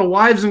around with the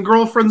wives and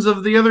girlfriends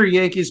of the other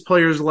Yankees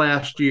players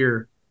last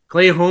year.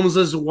 Clay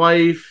Holmes'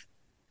 wife,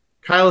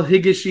 Kyle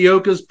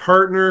Higashioka's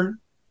partner,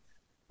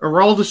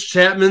 Aroldis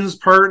Chapman's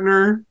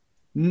partner,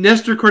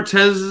 Nestor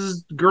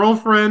Cortez's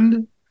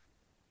girlfriend.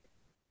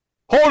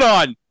 Hold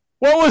on.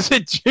 What was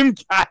it Jim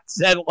Cott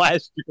said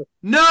last year?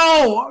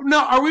 No.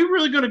 Are we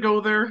really going to go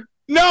there?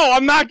 No,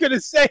 I'm not going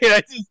to say it. I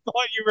just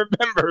thought you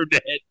remembered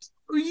it.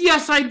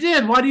 Yes, I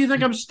did. Why do you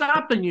think I'm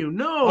stopping you?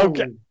 No.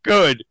 Okay,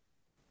 good.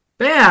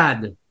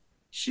 Bad.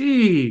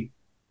 Gee.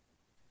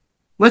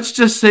 Let's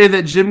just say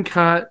that Jim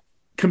Cott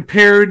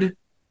compared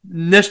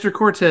Nestor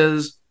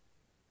Cortez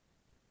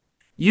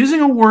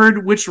using a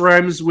word which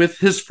rhymes with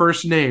his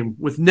first name,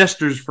 with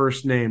Nestor's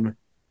first name.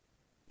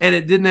 And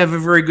it didn't have a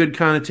very good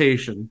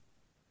connotation.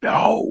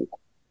 No.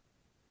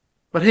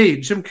 But hey,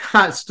 Jim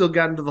Cott still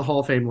got into the Hall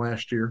of Fame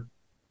last year,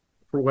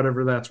 for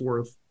whatever that's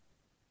worth.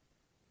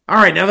 All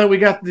right, now that we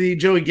got the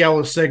Joey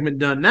Gallo segment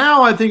done,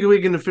 now I think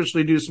we can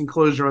officially do some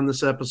closure on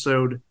this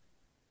episode.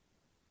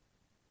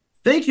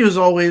 Thank you, as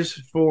always,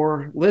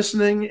 for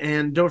listening.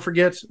 And don't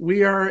forget,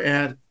 we are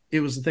at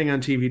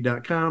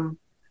itwasthethingontv.com.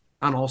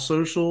 On all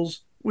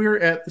socials, we're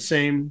at the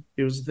same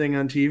It Was a Thing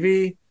on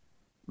TV.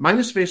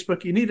 Minus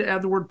Facebook, you need to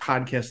add the word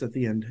podcast at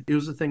the end. It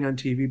Was a Thing on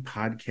TV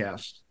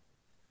podcast.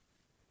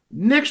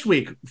 Next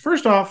week,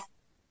 first off,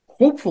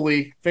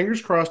 hopefully,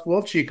 fingers crossed,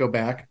 we'll have Chico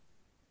back.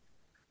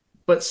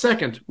 But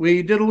second,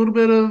 we did a little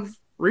bit of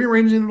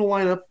rearranging the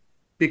lineup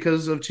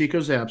because of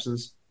Chico's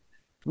absence.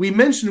 We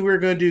mentioned we were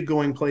going to do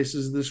Going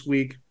Places this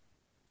week.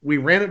 We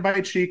ran it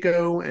by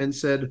Chico and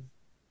said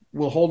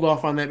we'll hold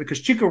off on that because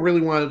Chico really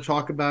wanted to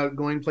talk about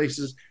Going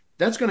Places.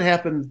 That's going to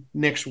happen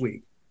next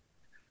week.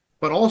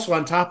 But also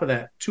on top of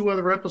that, 2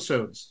 other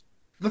episodes.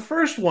 The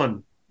first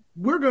one,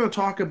 we're going to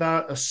talk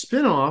about a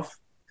spinoff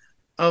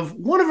of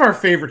one of our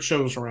favorite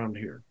shows around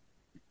here.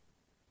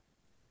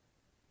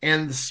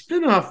 And the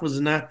spinoff was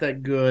not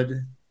that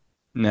good.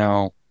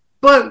 No.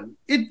 But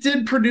it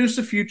did produce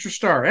a future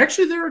star.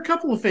 Actually, there are a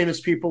couple of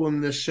famous people in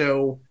this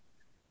show.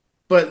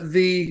 But I'm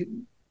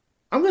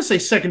going to say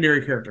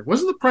secondary character.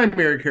 Wasn't the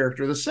primary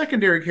character. The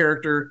secondary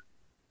character,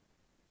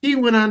 he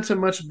went on to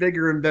much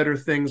bigger and better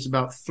things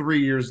about 3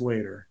 years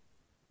later.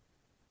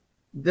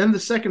 Then the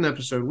second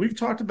episode, we've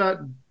talked about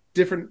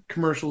different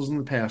commercials in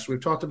the past.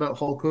 We've talked about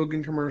Hulk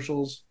Hogan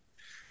commercials.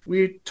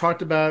 We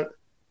talked about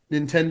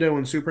Nintendo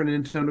and Super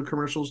Nintendo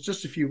commercials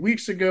just a few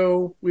weeks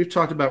ago. We've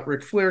talked about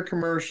Ric Flair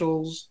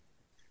commercials.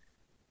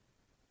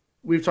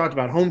 We've talked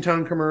about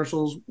hometown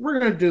commercials. We're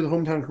going to do the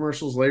hometown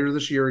commercials later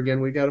this year again.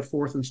 We got a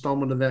 4th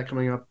installment of that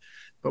coming up.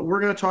 But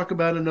we're going to talk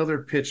about another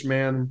pitch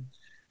man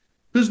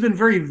who's been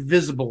very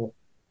visible,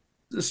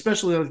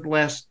 especially like the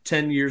last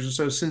 10 years or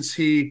so since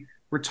he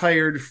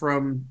retired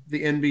from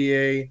the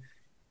NBA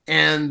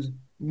and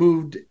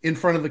moved in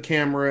front of the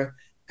camera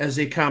as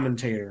a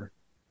commentator.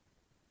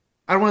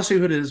 I don't want to say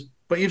who it is,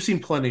 but you've seen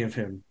plenty of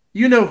him.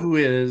 You know who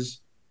it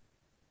is,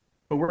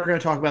 but we're going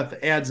to talk about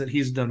the ads that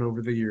he's done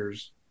over the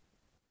years.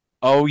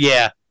 Oh,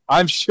 yeah.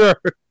 I'm sure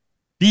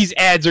these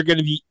ads are going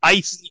to be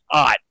icy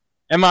hot.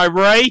 Am I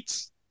right?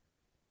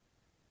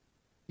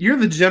 You're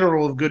the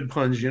general of good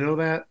puns. You know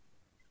that?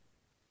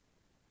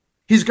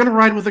 He's going to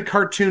ride with a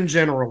cartoon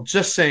general.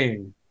 Just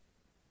saying.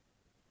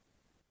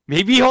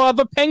 Maybe he'll have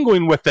a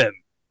penguin with him.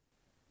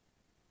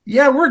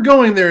 Yeah, we're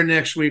going there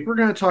next week. We're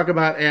going to talk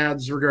about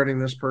ads regarding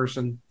this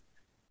person.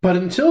 But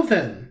until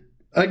then,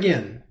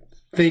 again,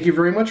 thank you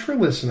very much for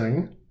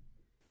listening.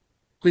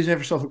 Please have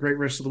yourself a great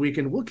rest of the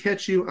weekend. We'll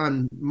catch you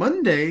on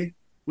Monday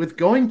with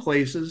Going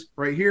Places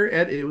right here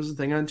at It Was a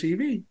Thing on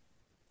TV.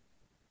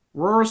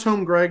 Roar us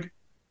home, Greg.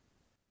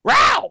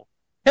 Wow!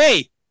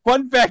 Hey,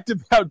 fun fact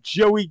about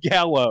Joey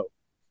Gallo.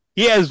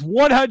 He has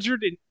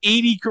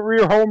 180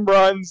 career home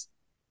runs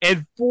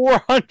and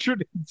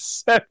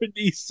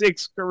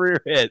 476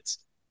 career hits,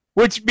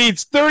 which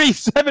means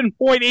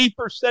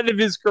 37.8% of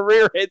his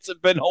career hits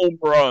have been home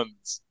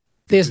runs.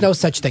 There's no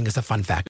such thing as a fun fact.